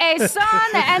 a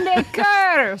sun, and a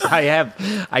curse.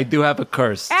 I do have a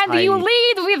curse. And you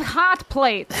lead with hot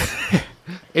plates.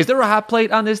 Is there a hot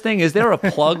plate on this thing? Is there a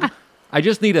plug? I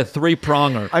just need a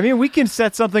 3-pronger. I mean, we can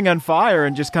set something on fire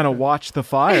and just kind of watch the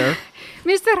fire.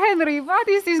 Mr. Henry, what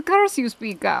is this curse you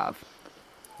speak of?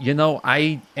 You know,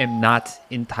 I am not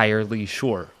entirely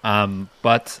sure.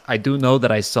 But I do know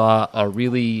that I saw a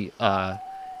really,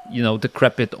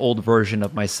 decrepit old version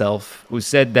of myself who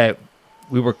said that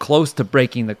we were close to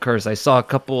breaking the curse. I saw a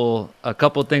couple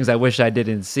things I wish I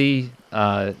didn't see.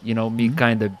 Me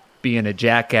kind of being a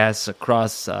jackass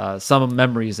across some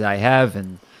memories that I have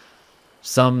and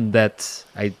some that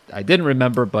I didn't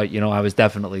remember, but, I was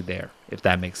definitely there, if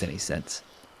that makes any sense.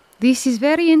 This is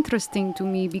very interesting to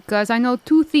me because I know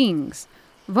 2 things.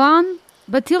 One,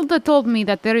 Batilda told me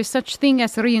that there is such thing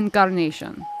as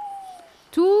reincarnation.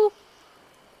 2,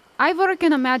 I work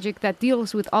in a magic that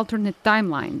deals with alternate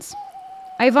timelines.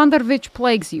 I wonder which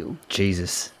plagues you.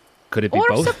 Jesus. Could it be or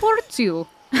both? Or supports you.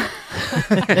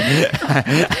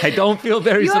 I don't feel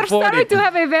very supported. You're starting to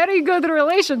have a very good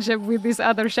relationship with this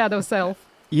other shadow self.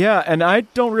 Yeah, and I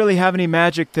don't really have any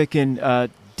magic that can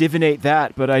divinate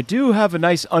that, but I do have a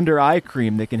nice under-eye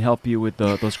cream that can help you with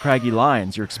those craggy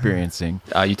lines you're experiencing.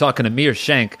 You talking to me or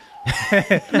Shank?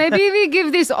 Maybe we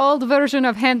give this old version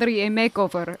of Henry a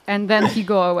makeover, and then he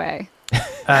go away.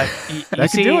 You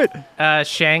see, do it.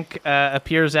 Shank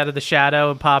appears out of the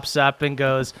shadow and pops up and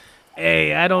goes,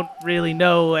 "Hey, I don't really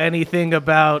know anything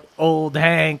about old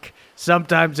Hank.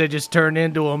 Sometimes I just turn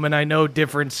into him and I know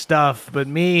different stuff. But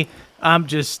me, I'm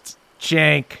just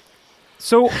Shank."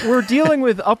 So we're dealing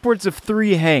with upwards of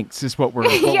 3 Hanks, is what we're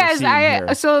Yes, seeing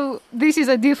here. so this is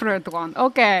a different one.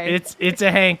 Okay. It's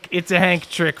a Hank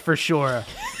trick for sure.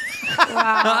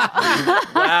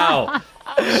 Wow.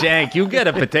 Shank, you get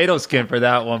a potato skin for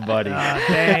that one, buddy.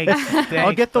 Thanks.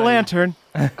 I'll get the buddy. lantern.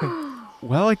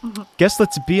 Well, I guess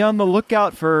let's be on the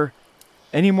lookout for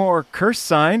any more curse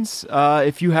signs.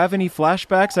 If you have any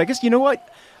flashbacks, I guess, you know what?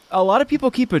 A lot of people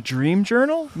keep a dream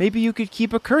journal. Maybe you could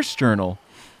keep a curse journal.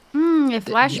 A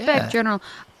flashback journal.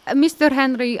 Mr.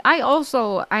 Henry, I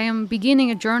am beginning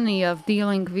a journey of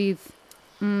dealing with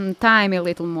time a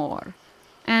little more.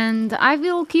 And I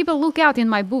will keep a lookout in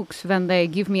my books when they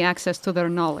give me access to their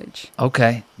knowledge.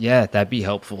 Okay, yeah, that'd be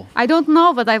helpful. I don't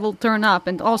know what I will turn up,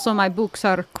 and also my books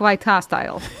are quite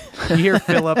hostile. You hear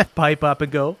Philip pipe up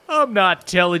and go, "I'm not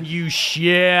telling you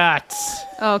shit.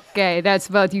 Okay, that's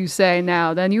what you say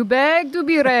now. Then you beg to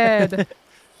be read.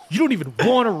 You don't even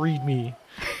want to read me."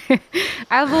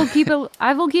 I will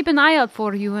keep an eye out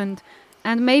for you, and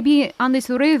maybe on this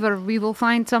river we will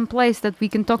find some place that we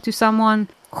can talk to someone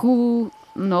who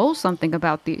knows something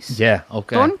about this. Yeah,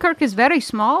 okay. Thornkirk is very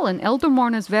small and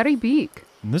Eldermourne is very big.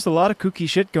 And there's a lot of kooky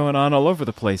shit going on all over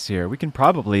the place here. We can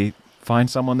probably find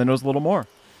someone that knows a little more.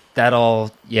 That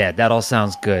all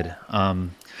sounds good.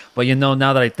 But now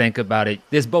that I think about it,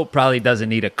 this boat probably doesn't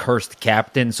need a cursed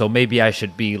captain, so maybe I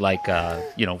should be like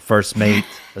first mate,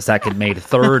 a second mate, a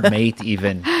third mate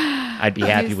even. I'd be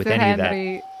happy with Mr. any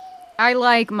Henry, of I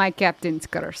like my captains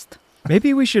cursed.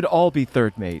 Maybe we should all be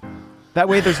third mate. That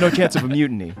way there's no chance of a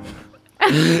mutiny.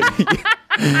 that.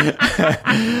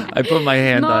 I put my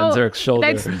hand on Zerk's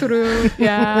shoulder. That's true,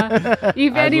 yeah.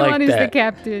 If anyone like is the that.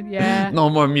 captain, yeah. No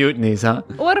more mutinies, huh?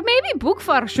 Or maybe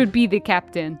Bookfar should be the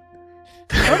captain.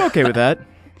 I'm okay with that.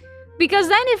 Because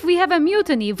then if we have a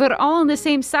mutiny, we're all on the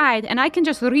same side, and I can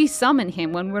just re-summon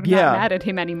him when we're Yeah. not mad at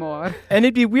him anymore. And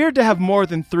it'd be weird to have more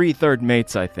than 3 third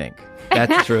mates, I think.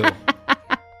 That's true.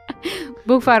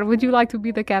 Bookfar, would you like to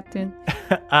be the captain?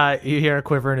 You hear a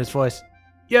quiver in his voice.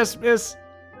 "Yes, miss."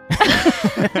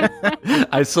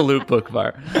 I salute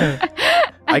Bookvar.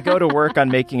 I go to work on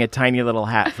making a tiny little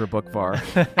hat for Bookvar.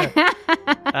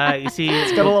 You see,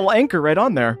 It's got a little anchor right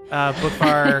on there.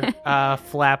 Bookvar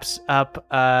flaps up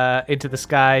into the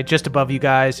sky just above you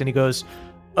guys, and he goes,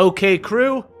 "Okay,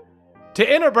 crew, to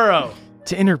Innerborough."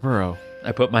 To Innerborough.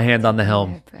 I put my hand on the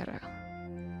helm.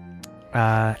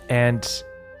 And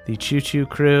the choo-choo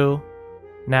crew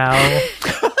now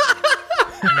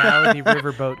the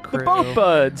riverboat crew. The boat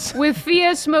buds. With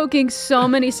Fia smoking so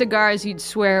many cigars, you'd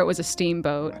swear it was a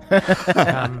steamboat.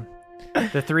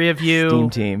 The three of you, Steam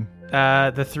team.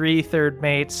 the 3 third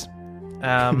mates,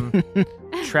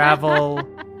 travel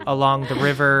along the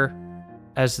river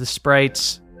as the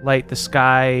sprites light the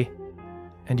sky,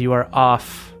 and you are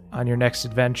off on your next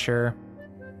adventure.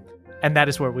 And that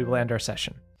is where we will end our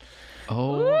session.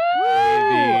 Oh, baby.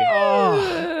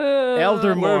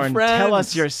 Eldermourne, We're friends. tell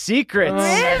us your secrets.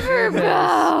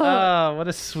 Oh, what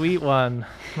a sweet one.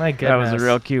 My goodness. That was a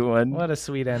real cute one. What a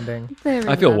sweet ending.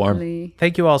 I feel warm.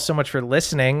 Thank you all so much for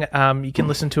listening. You can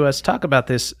listen to us talk about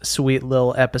this sweet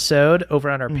little episode over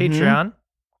on our Patreon.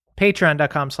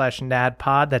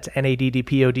 Patreon.com/NADPOD. That's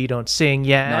NADDPOD. Don't sing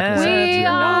yet. Not gonna say it. You're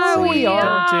not singing. we are.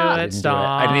 Don't do I it. didn't do it. Stop.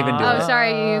 I didn't even do Oh, it. sorry,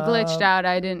 you glitched out.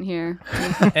 I didn't hear.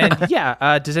 And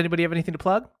yeah, does anybody have anything to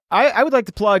plug? I would like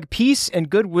to plug peace and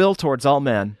goodwill towards all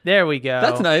men. There we go.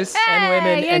 That's nice. And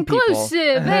women and people.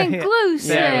 inclusive,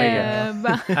 inclusive.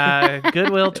 There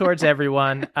Goodwill towards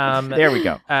everyone. There we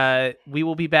go. We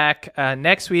will be back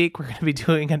next week. We're going to be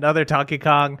doing another Donkey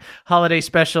Kong holiday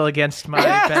special against my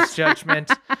best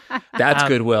judgment. That's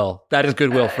goodwill. That is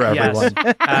goodwill for everyone.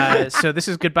 Yes. So this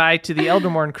is goodbye to the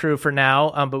Eldermourne crew for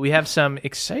now, but we have some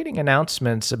exciting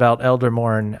announcements about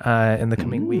Eldermourne in the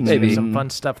coming weeks. maybe. There's some fun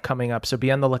stuff coming up, so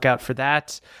be on the lookout for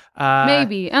that.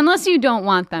 Maybe, unless you don't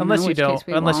want them. Unless in you which don't, case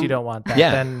we unless won't. you don't want that.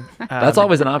 Yeah. Then, That's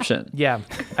always an option. Yeah,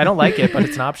 I don't like it, but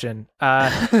it's an option.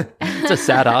 It's a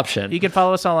sad option. You can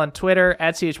follow us all on Twitter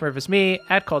at CHMurph is me,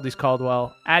 at Caldy's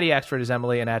Caldwell, at EAxford is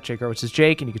Emily, and at Jake Horowitz is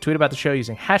Jake. And you can tweet about the show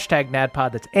using hashtag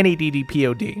NADPOD. That's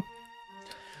NADDPOD.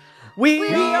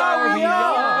 We are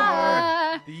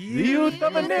The youth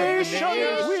of a nation. We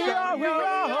are.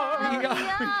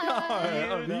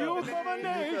 The youth of a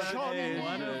nation.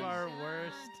 One of our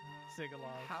worst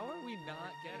sing-alongs. How are we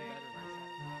not getting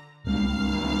better?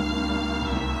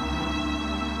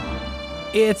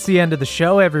 It's the end of the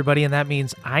show, everybody, and that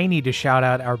means I need to shout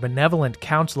out our benevolent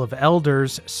Council of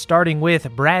Elders, starting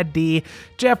with Brad D.,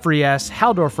 Jeffrey S.,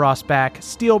 Haldor Frostback,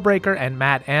 Steelbreaker, and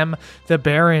Matt M., the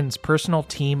Baron's personal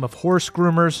team of horse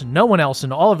groomers. No one else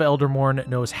in all of Eldermourne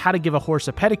knows how to give a horse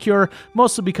a pedicure,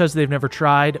 mostly because they've never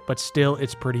tried, but still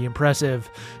it's pretty impressive.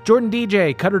 Jordan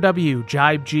DJ, Cutter W.,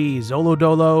 Jibe G., Zolo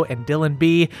Dolo, and Dylan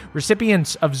B.,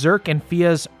 recipients of Zerk and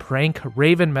Fia's prank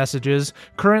Raven messages.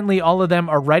 Currently, all of them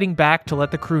are writing back to let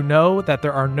the crew know that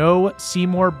there are no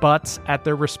Seymour butts at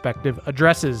their respective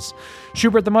addresses.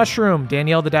 Schubert the Mushroom,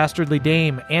 Danielle the Dastardly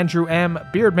Dame, Andrew M.,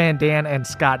 Beardman Dan, and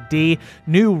Scott D.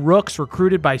 New rooks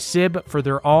recruited by Sib for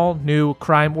their all-new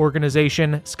crime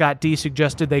organization. Scott D.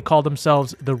 suggested they call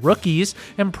themselves the Rookies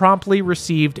and promptly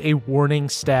received a warning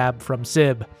stab from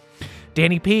Sib.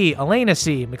 Danny P., Elena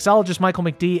C., mixologist Michael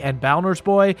McD., and Balnor's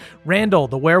boy, Randall,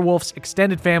 the werewolf's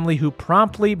extended family who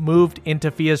promptly moved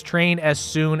into Fia's train as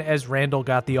soon as Randall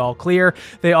got the all clear.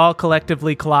 They all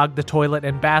collectively clogged the toilet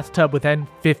and bathtub within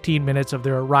 15 minutes of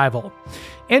their arrival.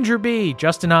 Andrew B.,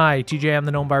 Justin I., TJM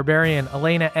the Gnome Barbarian,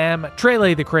 Elena M.,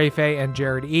 Trele the Crayfay, and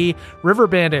Jared E., River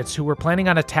Bandits, who were planning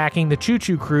on attacking the Choo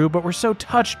Choo crew but were so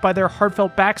touched by their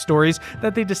heartfelt backstories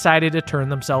that they decided to turn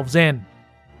themselves in.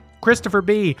 Christopher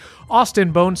B.,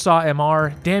 Austin Bonesaw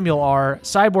MR, Daniel R.,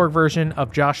 cyborg version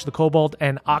of Josh the Kobold,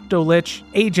 and Octolich,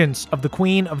 agents of the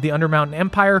Queen of the Undermountain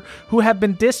Empire, who have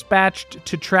been dispatched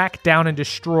to track down and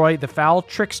destroy the foul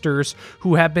tricksters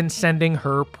who have been sending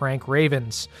her prank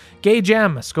ravens. Gage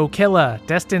M., Skokilla,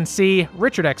 Destin C.,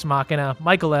 Richard X Machina,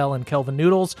 Michael L., and Kelvin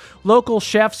Noodles, local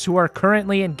chefs who are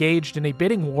currently engaged in a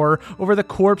bidding war over the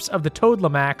corpse of the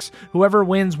Toadlamax. Whoever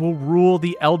wins will rule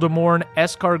the Eldermourne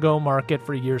escargot market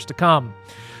for years to come.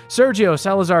 Sergio,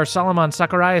 Salazar, Solomon,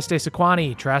 Zacharias de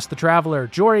Sequani, Trask the Traveler,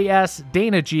 Jory S.,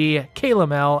 Dana G.,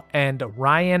 Caleb L., and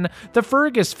Ryan, the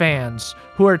Fergus fans,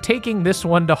 who are taking this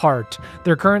one to heart.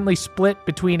 They're currently split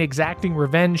between exacting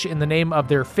revenge in the name of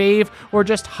their fave or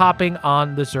just hopping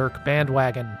on the Zerk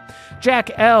bandwagon.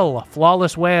 Jack L.,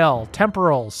 Flawless Whale,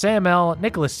 Temporal, Sam L.,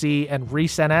 Nicholas C., and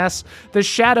Reese NS, the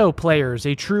Shadow Players,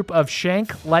 a troupe of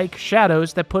shank-like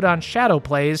shadows that put on shadow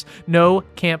plays, no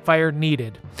campfire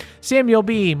needed. Samuel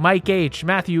B., Mike H.,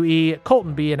 Matthew E.,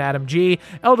 Colton B., and Adam G.,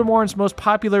 Eldermourne's most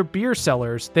popular beer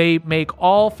sellers. They make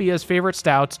all Fia's favorite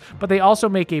stouts, but they also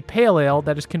make a pale ale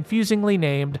that is confusingly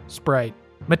named Sprite.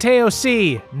 Mateo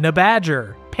C.,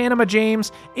 Nabadger, Panama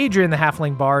James, Adrian the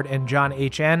Halfling Bard, and John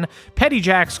H.N. Petty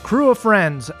Jack's crew of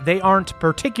friends. They aren't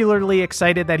particularly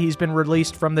excited that he's been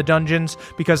released from the dungeons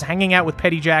because hanging out with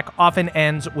Petty Jack often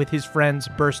ends with his friends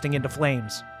bursting into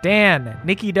flames. Dan,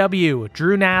 Nikki W.,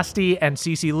 Drew Nasty, and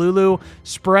Cece Lulu,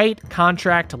 Sprite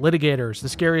contract litigators. The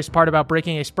scariest part about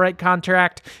breaking a Sprite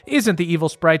contract isn't the evil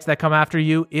sprites that come after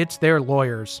you, it's their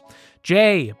lawyers.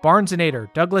 Jay,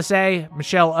 Barnesonator, Douglas A.,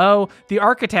 Michelle O., the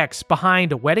architects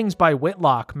behind Weddings by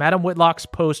Whitlock, Madam Whitlock's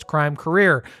post-crime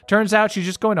career. Turns out she's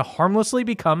just going to harmlessly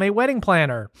become a wedding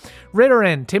planner.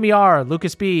 Ritterin, Timmy R.,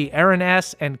 Lucas B., Aaron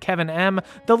S., and Kevin M.,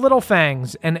 the Little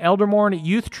Fangs, an Eldermourne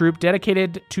youth troupe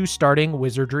dedicated to starting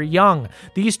wizardry young.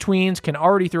 These tweens can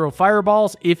already throw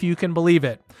fireballs if you can believe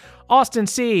it. Austin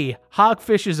C.,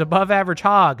 Hogfish's Above Average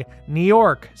Hog, New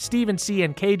York, Stephen C.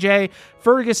 and KJ,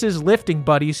 Fergus's lifting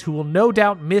buddies who will no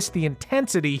doubt miss the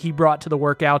intensity he brought to the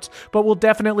workouts, but will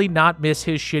definitely not miss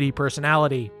his shitty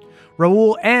personality.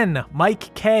 Raul N.,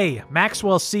 Mike K.,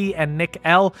 Maxwell C., and Nick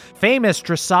L., famous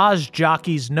dressage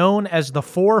jockeys known as the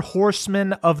Four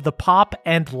Horsemen of the Pop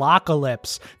and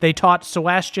Lockalypse. They taught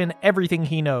Sebastian everything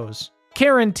he knows.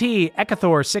 Karen T.,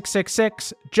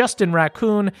 Ekathor666, Justin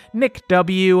Raccoon, Nick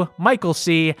W., Michael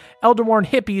C., Eldermourne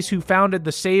hippies who founded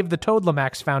the Save the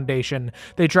Toadlamax Foundation.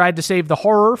 They tried to save the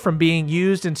horror from being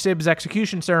used in Sib's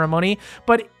execution ceremony,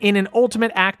 but in an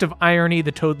ultimate act of irony,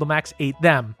 the Toadlamax ate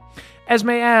them.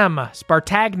 Esme M.,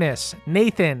 Spartagnus,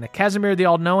 Nathan, Casimir the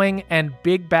All-Knowing, and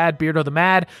Big Bad Beardo the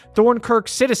Mad, Thornkirk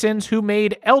citizens who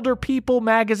made Elder People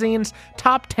magazine's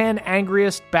top 10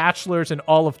 angriest bachelors in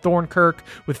all of Thornkirk.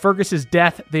 With Fergus's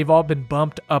death, they've all been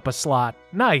bumped up a slot.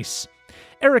 Nice.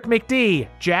 Eric McD,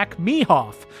 Jack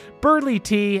Mehoff, Burley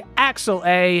T, Axel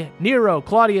A, Nero,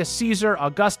 Claudius Caesar,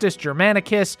 Augustus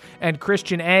Germanicus, and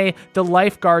Christian A, the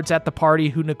lifeguards at the party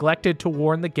who neglected to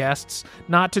warn the guests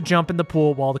not to jump in the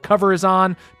pool while the cover is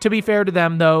on. To be fair to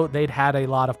them, though, they'd had a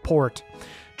lot of port.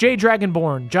 Jay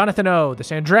Dragonborn, Jonathan O, the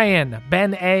Sandrayan,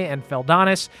 Ben A, and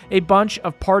Feldonis, a bunch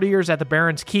of partiers at the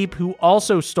Baron's Keep who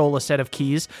also stole a set of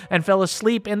keys and fell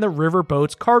asleep in the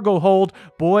riverboat's cargo hold.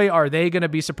 Boy, are they going to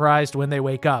be surprised when they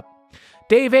wake up.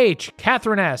 Dave H.,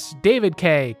 Catherine S., David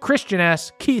K., Christian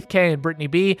S., Keith K., and Brittany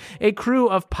B., a crew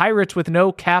of pirates with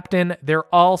no captain. They're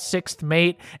all sixth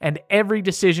mate, and every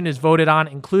decision is voted on,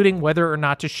 including whether or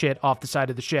not to shit off the side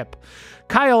of the ship.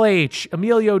 Kyle H.,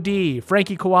 Emilio D.,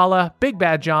 Frankie Koala, Big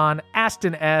Bad John,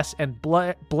 Aston S., and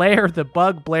Blair the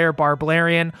Bug Blair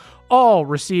Barbarian all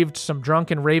received some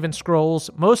drunken Raven scrolls.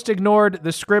 Most ignored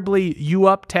the scribbly "you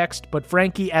up" text, but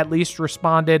Frankie at least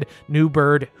responded, "New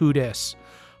bird, who dis?"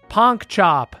 Ponk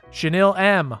Chop, Chanel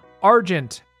M.,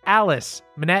 Argent, Alice,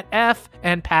 Manette F.,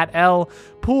 and Pat L.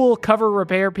 Pool cover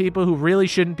repair people who really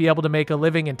shouldn't be able to make a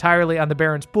living entirely on the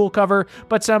Baron's pool cover,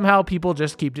 but somehow people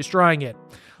just keep destroying it.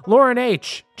 Lauren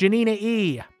H., Janina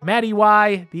E., Maddie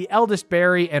Y., The Eldest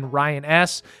Barry, and Ryan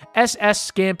S.,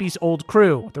 SS Scampy's old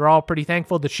crew. They're all pretty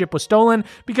thankful the ship was stolen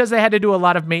because they had to do a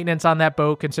lot of maintenance on that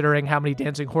boat considering how many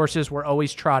dancing horses were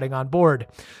always trotting on board.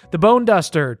 The Bone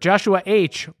Duster, Joshua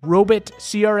H., Robit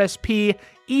CRSP,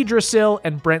 Idrisil,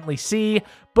 and Brentley C.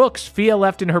 Books Fia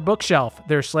left in her bookshelf.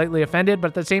 They're slightly offended, but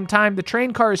at the same time, the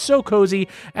train car is so cozy,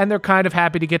 and they're kind of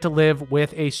happy to get to live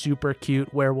with a super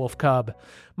cute werewolf cub.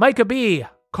 Micah B.,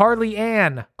 Carly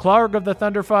Ann, Clark of the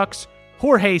Thunderfucks,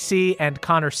 Jorge C., and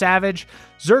Connor Savage.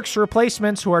 Zerk's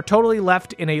replacements who are totally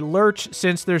left in a lurch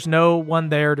since there's no one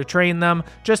there to train them.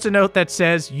 Just a note that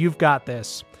says, "You've got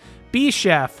this." B.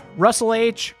 Chef, Russell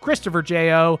H., Christopher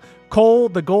J.O., Cole,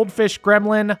 the Goldfish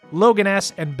Gremlin, Logan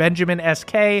S., and Benjamin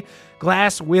S.K.,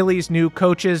 Glass Willie's new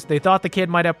coaches. They thought the kid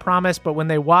might have promise, but when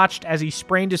they watched as he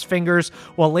sprained his fingers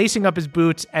while lacing up his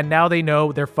boots, and now they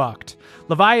know they're fucked.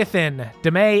 Leviathan,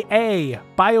 DeMay A.,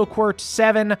 BioQuart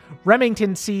 7,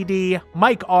 Remington CD,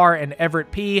 Mike R., and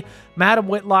Everett P., Madam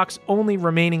Whitlock's only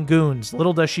remaining goons.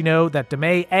 Little does she know that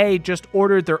DeMay A. just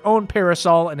ordered their own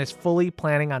parasol and is fully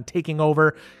planning on taking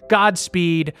over.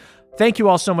 Godspeed. Thank you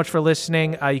all so much for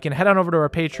listening. You can head on over to our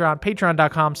Patreon,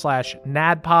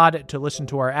 patreon.com/nadpod to listen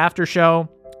to our after show.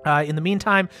 In the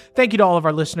meantime, thank you to all of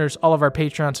our listeners, all of our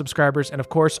Patreon subscribers, and of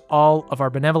course, all of our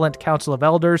benevolent Council of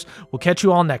Elders. We'll catch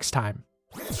you all next time.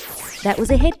 That was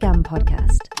a HeadGum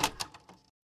podcast.